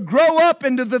causes you to grow up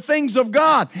into the things of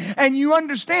God. And you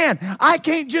understand, I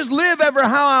can't just live ever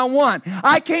how I want.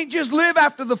 I can't just live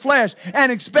after the flesh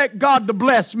and expect God to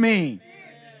bless me.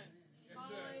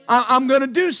 I'm going to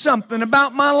do something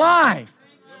about my life.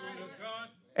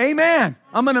 Amen.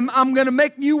 I'm going to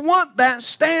make you want that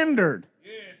standard.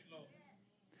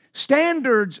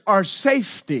 Standards are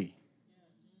safety.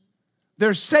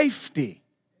 They're safety.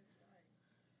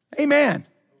 Amen.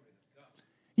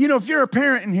 You know, if you're a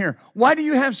parent in here, why do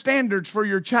you have standards for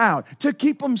your child? To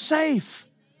keep them safe.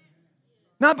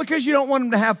 Not because you don't want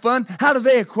them to have fun. How do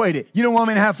they equate it? You don't want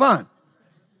me to have fun.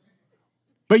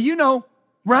 But you know,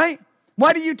 right?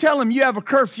 Why do you tell them you have a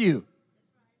curfew?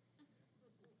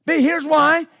 But here's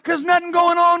why. Because nothing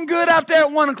going on good out there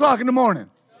at 1 o'clock in the morning.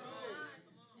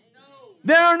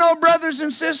 There are no brothers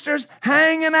and sisters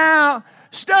hanging out,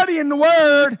 studying the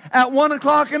Word at 1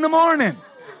 o'clock in the morning.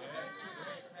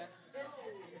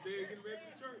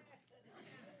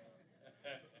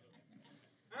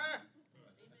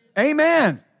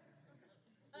 Amen.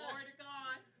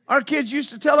 Our kids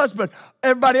used to tell us, but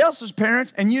everybody else's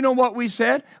parents, and you know what we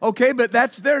said? Okay, but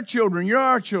that's their children. You're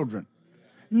our children.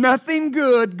 Nothing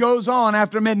good goes on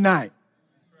after midnight.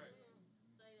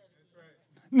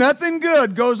 Nothing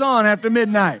good goes on after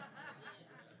midnight.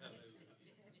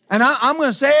 And I'm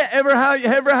going to say it ever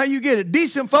how you get it.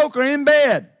 Decent folk are in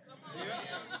bed.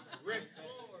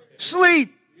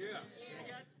 Sleep.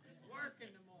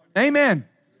 Amen.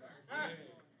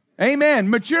 Amen.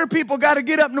 Mature people got to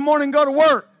get up in the morning and go to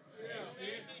work.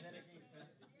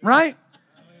 Right?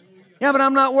 Yeah, but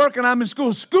I'm not working. I'm in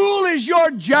school. School is your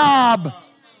job.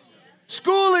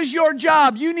 School is your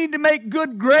job. You need to make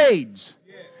good grades.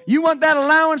 You want that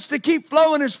allowance to keep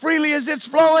flowing as freely as it's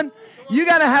flowing? You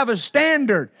got to have a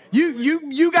standard.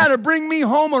 You got to bring me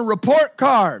home a report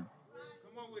card.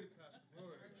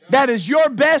 That is your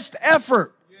best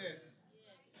effort.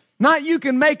 Not you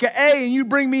can make an A and you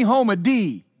bring me home a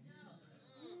D.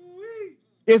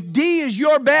 If D is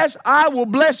your best, I will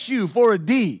bless you for a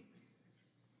D.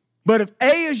 But if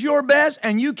A is your best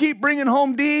and you keep bringing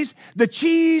home D's, the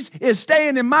cheese is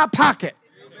staying in my pocket.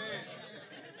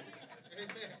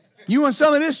 You want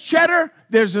some of this cheddar?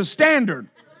 There's a standard.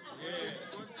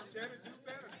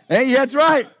 Hey, that's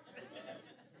right.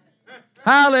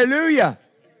 Hallelujah.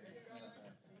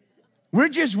 We're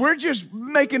just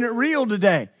making it real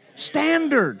today.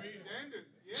 Standard.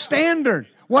 Standard.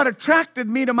 What attracted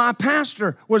me to my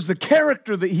pastor was the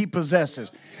character that he possesses.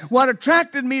 What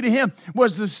attracted me to him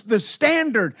was the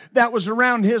standard that was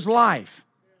around his life.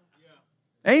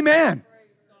 Amen.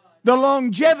 The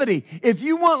longevity. If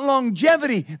you want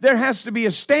longevity, there has to be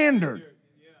a standard.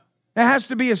 There has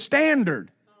to be a standard.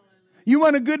 You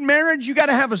want a good marriage, you got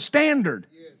to have a standard.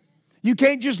 You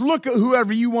can't just look at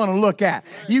whoever you want to look at.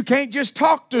 You can't just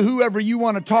talk to whoever you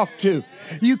want to talk to.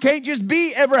 You can't just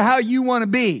be ever how you want to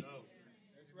be.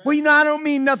 Well, you know, I don't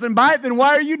mean nothing by it. Then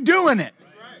why are you doing it?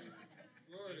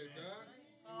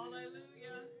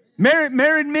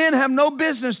 Married men have no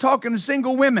business talking to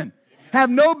single women.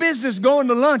 Have no business going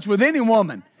to lunch with any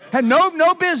woman. Have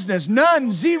no business.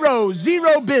 None. Zero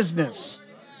business.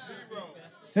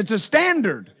 It's a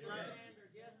standard.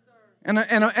 And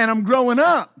I'm growing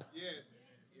up.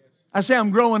 I say I'm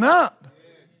growing up.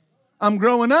 I'm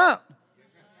growing up.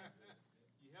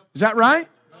 Is that right?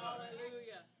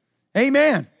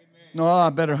 Amen. No, I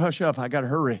better hush up. I got to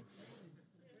hurry.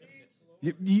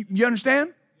 You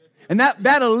understand? And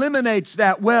that eliminates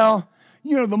that. Well,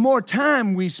 you know, the more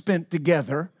time we spent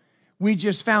together, we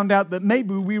just found out that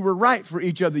maybe we were right for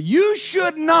each other. You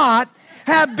should not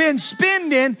have been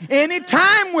spending any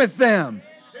time with them.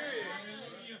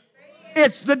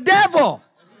 It's the devil.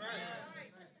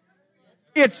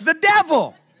 It's the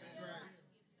devil.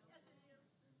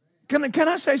 Can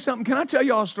I say something? Can I tell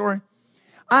you all a story?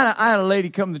 I had a lady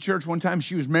come to church one time.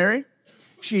 She was married.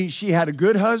 She had a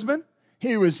good husband.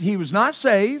 He was not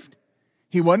saved.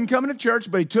 He wasn't coming to church,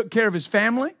 but he took care of his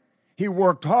family. He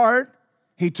worked hard.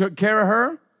 He took care of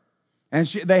her. And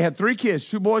they had 3 kids,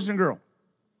 2 boys and a girl.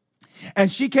 And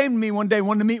she came to me one day,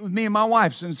 wanted to meet with me and my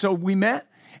wife. And so we met.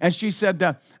 And she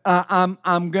said,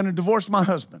 I'm going to divorce my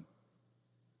husband.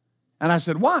 And I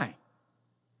said, why?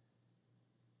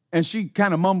 And she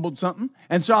kind of mumbled something.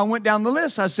 And so I went down the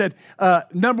list. I said,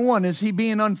 number 1, is he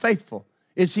being unfaithful?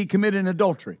 Is he committing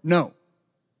adultery? No.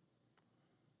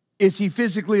 Is he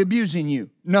physically abusing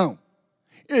you? No.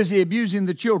 Is he abusing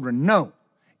the children? No.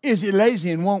 Is he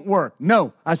lazy and won't work?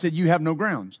 No. I said, you have no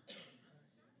grounds.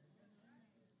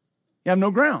 You have no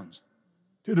grounds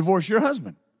to divorce your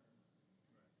husband.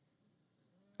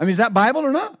 I mean, is that Bible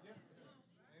or not?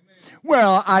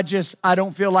 Well, I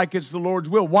don't feel like it's the Lord's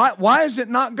will. Why is it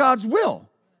not God's will?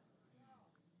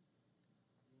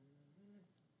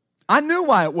 I knew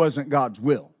why it wasn't God's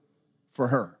will for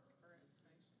her.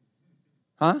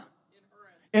 Huh?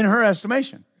 In her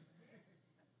estimation.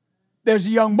 There's a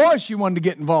young boy she wanted to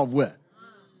get involved with.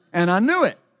 And I knew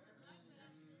it.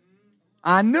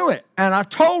 I knew it. And I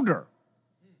told her.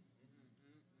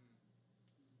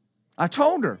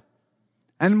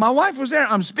 And my wife was there.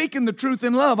 I'm speaking the truth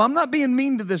in love. I'm not being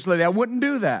mean to this lady. I wouldn't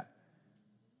do that.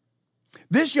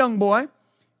 This young boy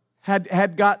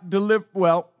had got delivered,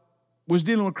 was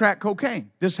dealing with crack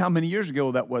cocaine. This is how many years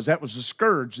ago that was. That was the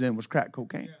scourge then, was crack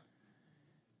cocaine. Yeah.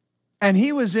 And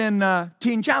he was in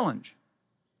Teen Challenge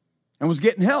and was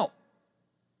getting help.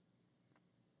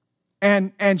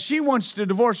 And she wants to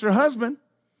divorce her husband,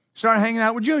 started hanging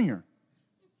out with Junior.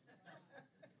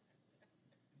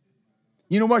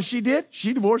 You know what she did?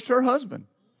 She divorced her husband.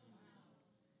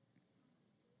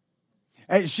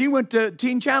 And she went to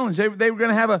Teen Challenge. They were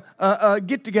going to have a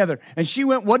get-together. And she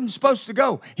wasn't supposed to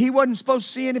go. He wasn't supposed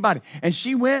to see anybody. And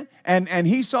she went, and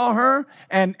he saw her,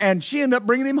 and she ended up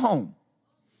bringing him home.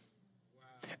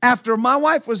 After my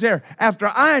wife was there, after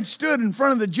I had stood in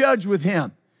front of the judge with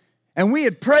him, and we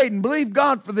had prayed and believed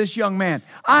God for this young man.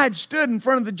 I had stood in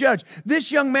front of the judge.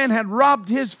 This young man had robbed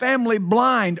his family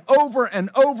blind over and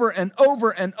over and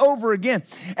over and over again.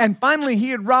 And finally,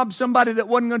 he had robbed somebody that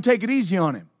wasn't going to take it easy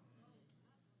on him.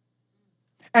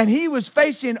 And he was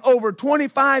facing over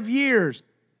 25 years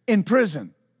in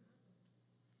prison.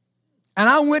 And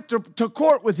I went to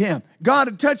court with him. God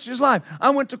had touched his life. I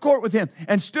went to court with him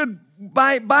and stood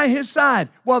by his side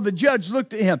while the judge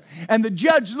looked at him. And the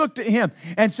judge looked at him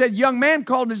and said, young man,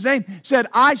 called his name, said,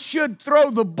 I should throw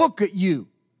the book at you.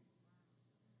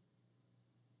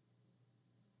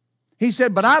 He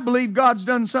said, but I believe God's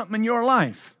done something in your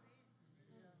life.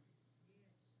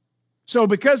 So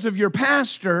because of your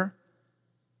pastor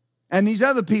and these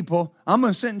other people, I'm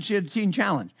going to sentence you to Teen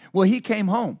Challenge. Well, he came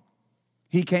home.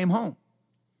 He came home.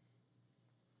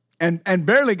 And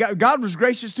barely, God was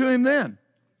gracious to him then.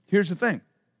 Here's the thing.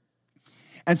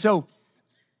 And so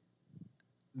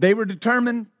they were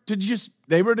determined to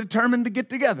get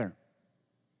together.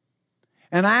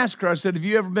 And I asked her, I said, have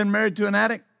you ever been married to an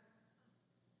addict?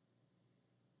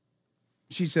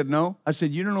 She said, no. I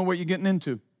said, you don't know what you're getting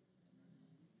into.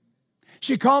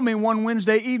 She called me one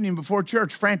Wednesday evening before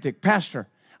church, frantic. Pastor,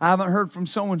 I haven't heard from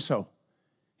so-and-so.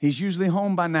 He's usually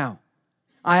home by now.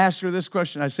 I asked her this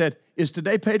question. I said, is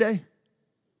today payday?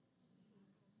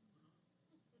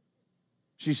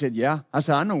 She said, yeah. I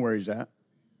said, I know where he's at.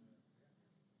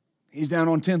 He's down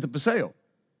on 10th of Paseo.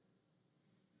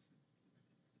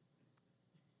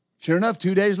 Sure enough,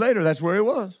 2 days later, that's where he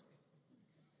was.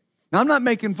 Now, I'm not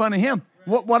making fun of him.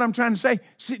 What I'm trying to say,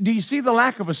 do you see the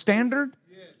lack of a standard?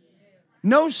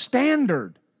 No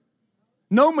standard.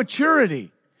 No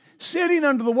maturity. Sitting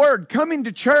under the Word, coming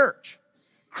to church,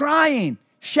 crying,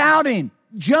 shouting,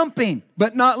 jumping,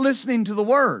 but not listening to the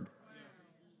Word.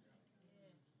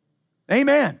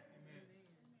 Amen.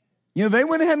 You know, they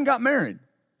went ahead and got married.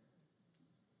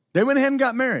 They went ahead and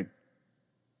got married.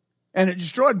 And it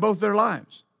destroyed both their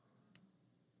lives.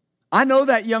 I know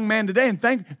that young man today, and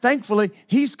thankfully,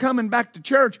 he's coming back to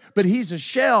church, but he's a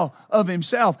shell of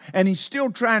himself, and he's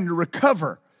still trying to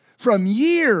recover from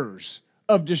years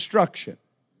of destruction.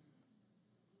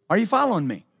 Are you following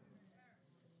me?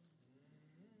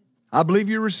 I believe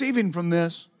you're receiving from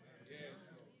this.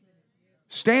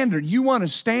 Standard. You want a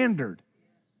standard.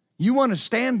 You want a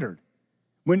standard.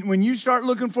 When you start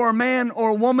looking for a man or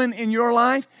a woman in your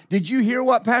life, did you hear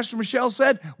what Pastor Michelle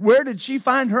said? Where did she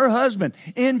find her husband?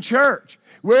 In church.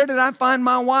 Where did I find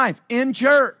my wife? In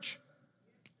church.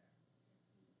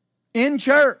 In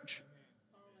church.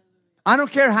 I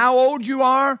don't care how old you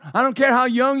are. I don't care how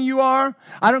young you are.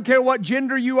 I don't care what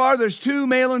gender you are. There's two,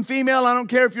 male and female. I don't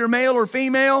care if you're male or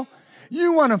female.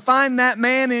 You want to find that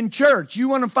man in church. You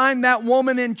want to find that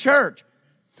woman in church.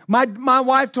 My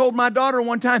wife told my daughter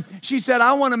one time, she said,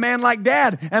 I want a man like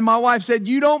Dad. And my wife said,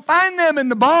 you don't find them in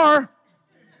the bar.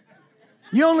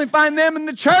 You only find them in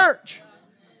the church.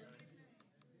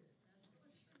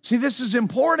 See, this is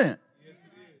important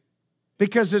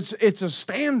because it's a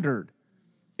standard.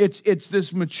 It's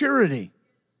this maturity.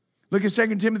 Look at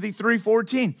 2 Timothy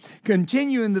 3:14.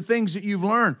 Continue in the things that you've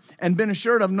learned and been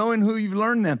assured of, knowing who you've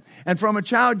learned them. And from a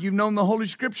child you've known the Holy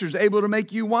Scriptures, able to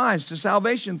make you wise to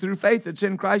salvation through faith that's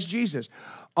in Christ Jesus.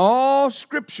 All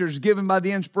Scriptures given by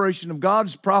the inspiration of God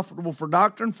is profitable for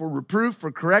doctrine, for reproof,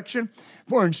 for correction,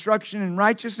 for instruction in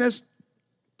righteousness,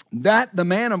 that the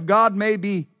man of God may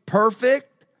be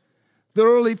perfect,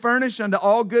 thoroughly furnished unto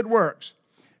all good works,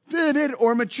 fitted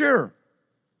or mature.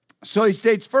 So he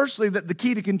states firstly that the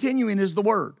key to continuing is the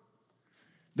Word.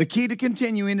 The key to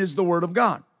continuing is the Word of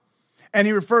God. And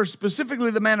he refers specifically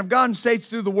to the man of God and states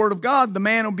through the Word of God, the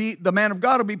man of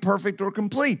God will be perfect or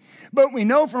complete. But we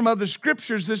know from other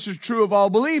Scriptures this is true of all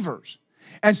believers.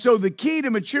 And so the key to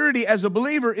maturity as a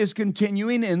believer is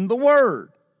continuing in the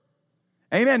Word.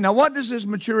 Amen. Now what does this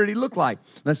maturity look like?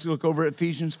 Let's look over at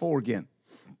Ephesians 4 again.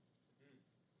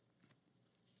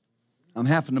 I'm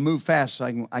having to move fast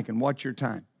so I can watch your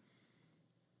time.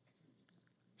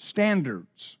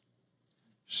 Standards.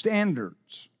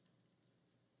 Standards.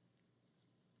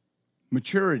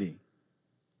 Maturity.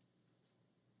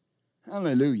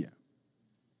 Hallelujah.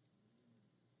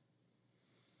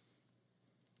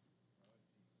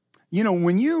 You know,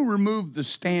 when you remove the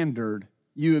standard,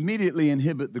 you immediately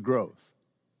inhibit the growth.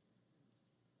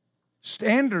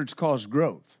 Standards cause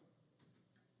growth.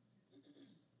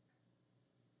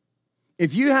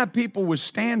 If you have people with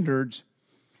standards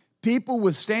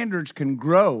can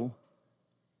grow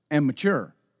and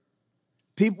mature.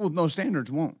 People with no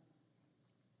standards won't.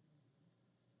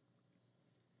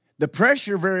 The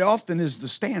pressure very often is the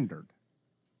standard.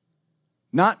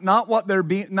 Not what they're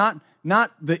being, not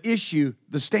the issue,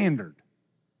 the standard.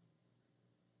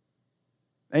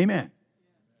 Amen.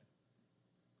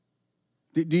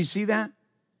 Do you see that?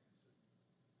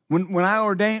 When I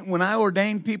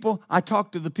ordain people, I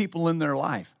talk to the people in their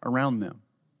life around them.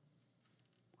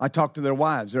 I talk to their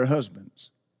wives, their husbands.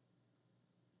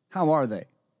 How are they?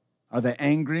 Are they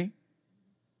angry?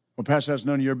 Well, Pastor, that's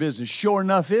none of your business. Sure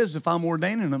enough is if I'm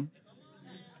ordaining them.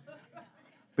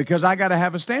 Because I got to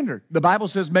have a standard. The Bible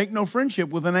says make no friendship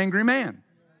with an angry man.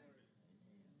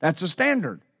 That's a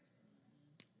standard.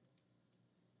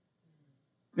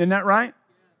 Isn't that right?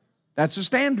 That's a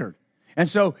standard. And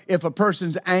so if a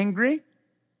person's angry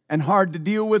and hard to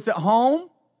deal with at home,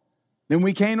 then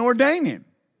we can't ordain him.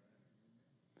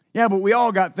 Yeah, but we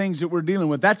all got things that we're dealing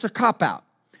with. That's a cop-out.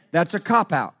 That's a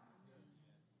cop-out.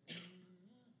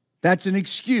 That's an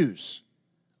excuse.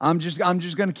 I'm just going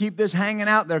to keep this hanging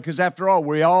out there because after all,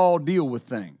 we all deal with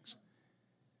things.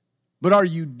 But are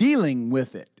you dealing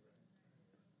with it?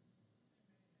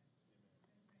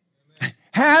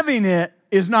 Having it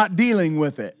is not dealing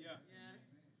with it.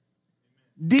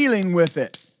 Dealing with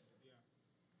it.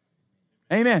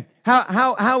 Amen.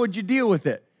 How would you deal with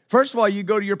it? First of all, you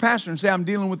go to your pastor and say, I'm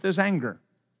dealing with this anger.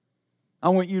 I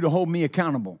want you to hold me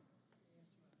accountable.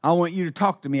 I want you to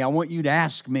talk to me. I want you to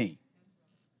ask me.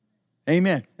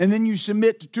 Amen. And then you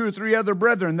submit to 2 or 3 other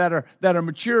brethren that are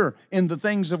mature in the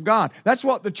things of God. That's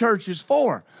what the church is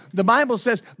for. The Bible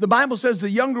says the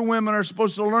younger women are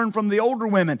supposed to learn from the older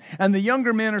women, and the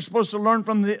younger men are supposed to learn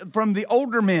from the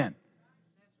older men.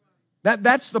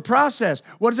 That's the process.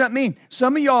 What does that mean?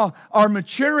 Some of y'all are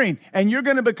maturing, and you're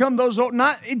going to become those old,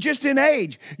 not just in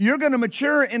age. You're going to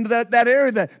mature into that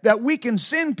area that we can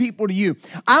send people to you.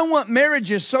 I want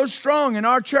marriages so strong in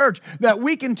our church that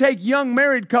we can take young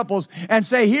married couples and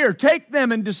say, here, take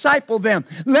them and disciple them.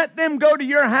 Let them go to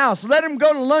your house. Let them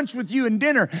go to lunch with you and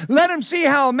dinner. Let them see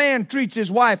how a man treats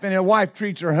his wife and a wife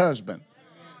treats her husband.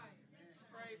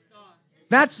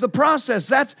 That's the process.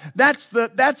 That's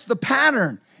the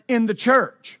pattern in the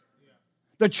church.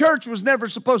 The church was never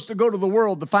supposed to go to the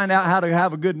world to find out how to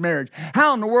have a good marriage.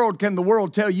 How in the world can the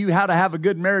world tell you how to have a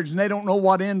good marriage and they don't know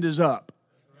what end is up?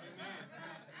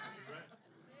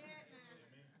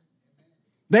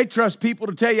 They trust people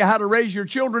to tell you how to raise your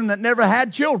children that never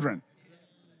had children.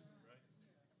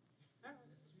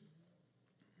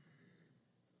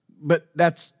 But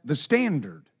that's the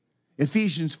standard.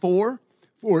 Ephesians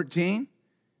 4:14.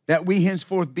 That we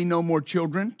henceforth be no more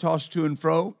children, tossed to and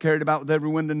fro, carried about with every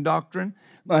wind and doctrine,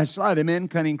 by sleight of men,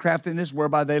 cunning craftiness,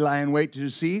 whereby they lie in wait to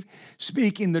deceive,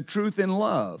 speaking the truth in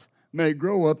love, may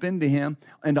grow up into him,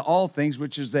 into all things,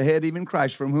 which is the head, even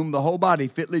Christ, from whom the whole body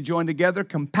fitly joined together,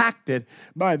 compacted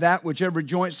by that which every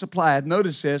joint supplieth.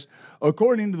 Notice this,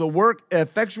 according to the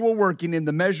effectual working in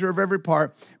the measure of every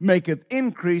part, maketh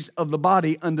increase of the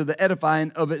body unto the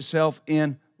edifying of itself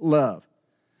in love.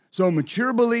 So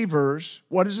mature believers,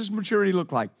 what does this maturity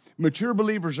look like? Mature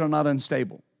believers are not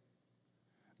unstable.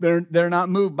 They're not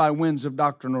moved by winds of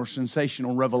doctrine or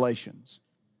sensational revelations.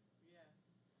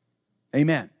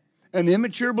 Amen. An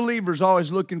immature believer is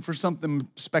always looking for something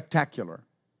spectacular.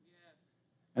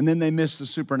 And then they miss the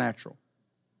supernatural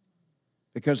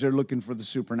because they're looking for the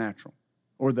supernatural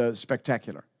or the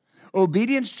spectacular.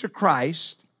 Obedience to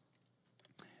Christ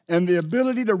and the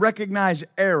ability to recognize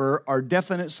error are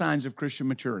definite signs of Christian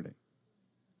maturity.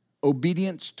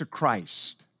 Obedience to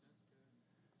Christ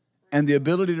and the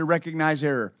ability to recognize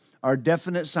error are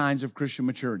definite signs of Christian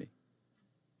maturity.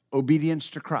 Obedience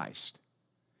to Christ.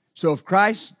 So if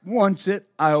Christ wants it,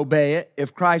 I obey it.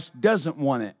 If Christ doesn't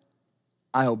want it,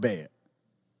 I obey it.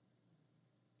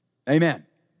 Amen.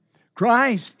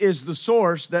 Christ is the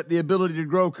source that the ability to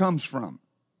grow comes from.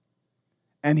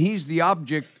 And He's the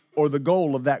object or the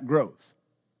goal of that growth.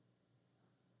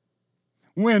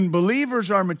 When believers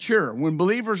are mature, when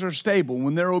believers are stable,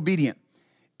 when they're obedient,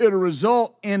 it'll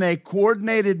result in a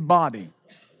coordinated body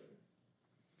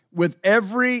with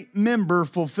every member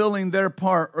fulfilling their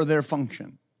part or their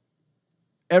function.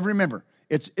 Every member.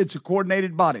 It's a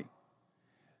coordinated body.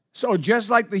 So just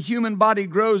like the human body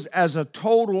grows as a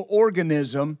total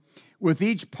organism, with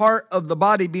each part of the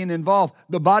body being involved,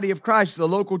 the body of Christ, the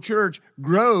local church,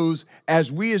 grows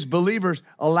as we as believers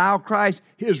allow Christ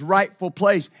His rightful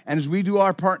place and as we do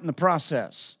our part in the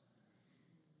process.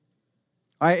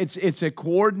 All right, it's a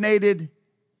coordinated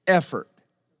effort.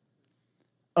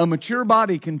 A mature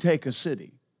body can take a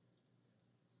city.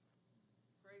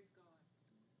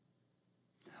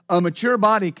 A mature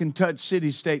body can touch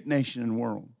city, state, nation, and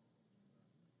world.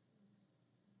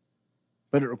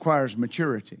 But it requires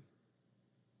maturity.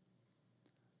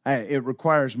 It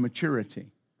requires maturity.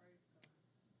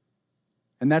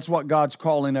 And that's what God's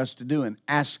calling us to do and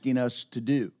asking us to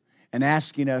do and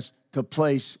asking us to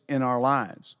place in our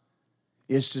lives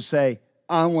is to say,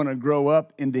 I want to grow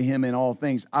up into Him in all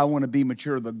things. I want to be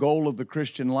mature. The goal of the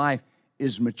Christian life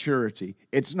is maturity.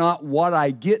 It's not what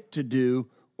I get to do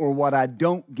or what I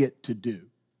don't get to do.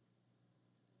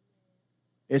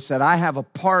 It's that I have a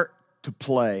part to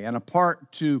play and a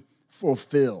part to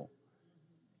fulfill.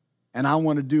 And I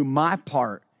want to do my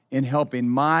part in helping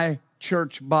my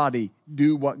church body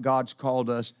do what God's called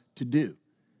us to do.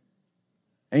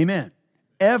 Amen.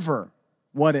 Ever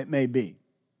what it may be.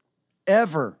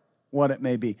 Ever what it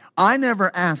may be. I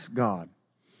never asked God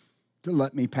to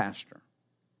let me pastor.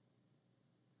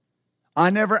 I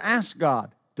never asked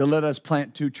God to let us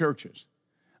plant 2 churches.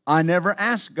 I never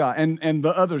asked God, and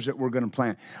the others that we're going to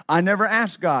plant. I never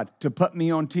asked God to put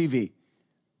me on TV.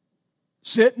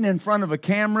 Sitting in front of a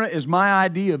camera is my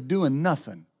idea of doing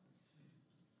nothing.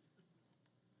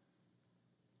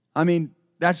 I mean,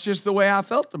 that's just the way I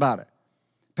felt about it.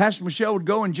 Pastor Michelle would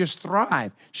go and just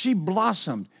thrive. She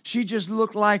blossomed. She just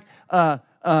looked like a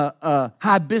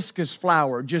hibiscus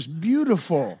flower, just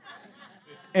beautiful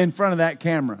in front of that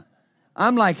camera.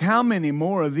 I'm like, how many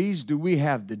more of these do we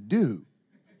have to do?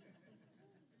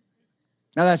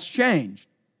 Now that's changed.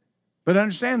 But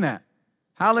understand that.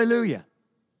 Hallelujah.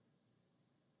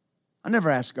 I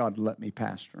never asked God to let me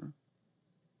pastor.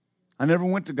 I never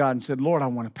went to God and said, Lord, I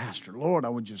want to pastor. Lord, I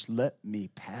would just let me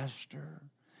pastor.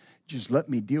 Just let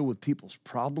me deal with people's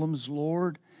problems,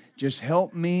 Lord. Just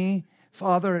help me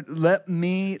Father, let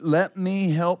me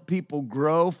help people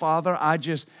grow. Father, I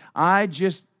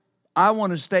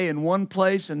want to stay in one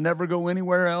place and never go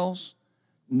anywhere else.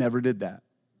 Never did that.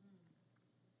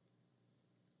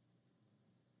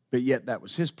 But yet that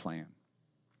was his plan.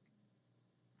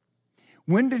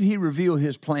 When did he reveal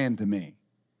his plan to me?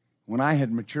 When I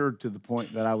had matured to the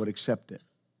point that I would accept it.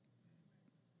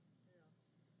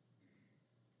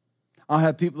 I'll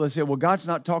have people that say, well, God's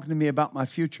not talking to me about my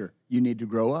future. You need to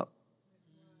grow up.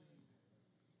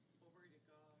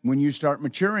 When you start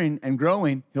maturing and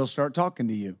growing, he'll start talking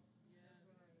to you.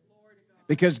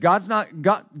 Because God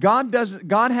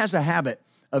has a habit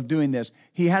of doing this.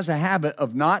 He has a habit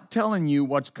of not telling you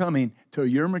what's coming till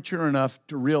you're mature enough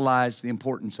to realize the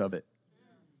importance of it.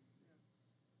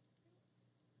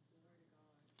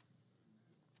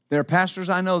 There are pastors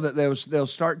I know that they'll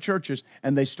start churches,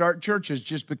 and they start churches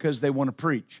just because they want to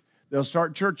preach. They'll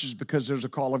start churches because there's a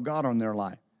call of God on their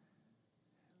life.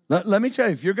 Let me tell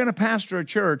you, if you're going to pastor a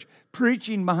church,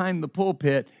 preaching behind the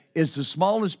pulpit is the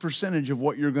smallest percentage of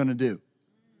what you're going to do.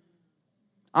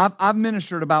 I've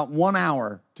ministered about 1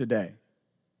 hour today.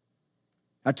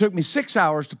 It took me 6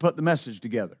 hours to put the message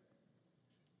together.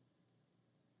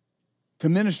 To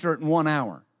minister it in 1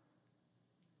 hour.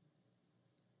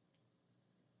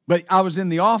 But I was in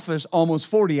the office almost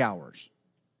 40 hours.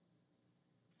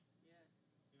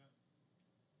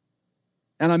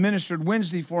 And I ministered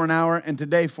Wednesday for an hour, and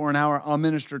today for an hour. I'll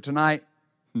minister tonight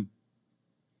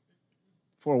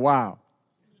for a while.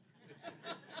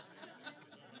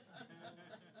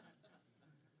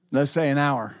 Let's say an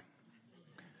hour.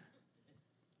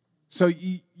 So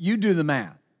you do the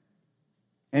math.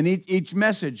 And each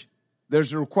message,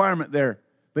 there's a requirement there.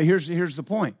 But here's the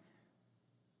point.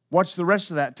 What's the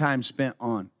rest of that time spent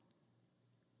on?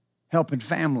 Helping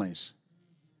families.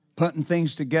 Putting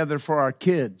things together for our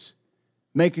kids.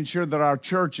 Making sure that our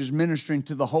church is ministering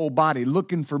to the whole body.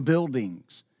 Looking for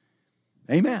buildings.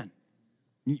 Amen.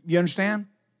 You understand?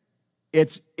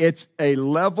 It's a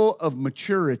level of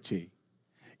maturity.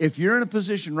 If you're in a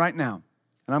position right now,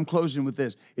 and I'm closing with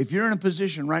this. If you're in a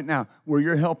position right now where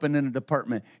you're helping in a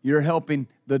department, you're helping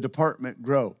the department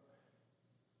grow.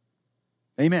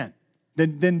 Amen.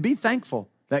 Then be thankful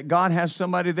that God has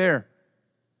somebody there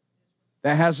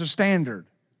that has a standard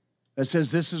that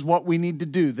says this is what we need to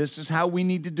do. This is how we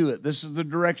need to do it. This is the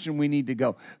direction we need to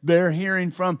go. They're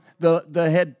hearing from the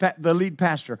lead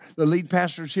pastor. The lead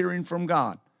pastor is hearing from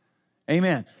God.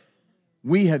 Amen.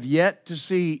 We have yet to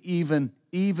see even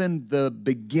the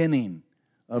beginning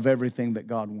of everything that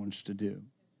God wants to do.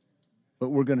 But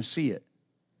we're going to see it.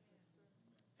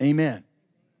 Amen.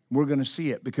 We're going to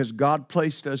see it because God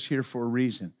placed us here for a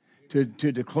reason. To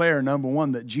declare, number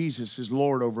one, that Jesus is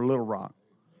Lord over Little Rock.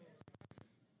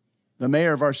 The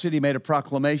mayor of our city made a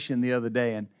proclamation the other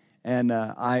day, and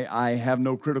I have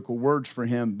no critical words for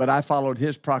him, but I followed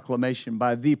his proclamation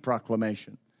by the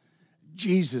proclamation.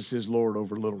 Jesus is Lord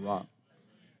over Little Rock.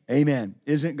 Amen.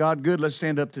 Isn't God good? Let's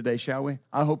stand up today, shall we?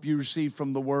 I hope you receive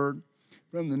from the Word,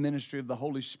 from the ministry of the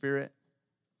Holy Spirit.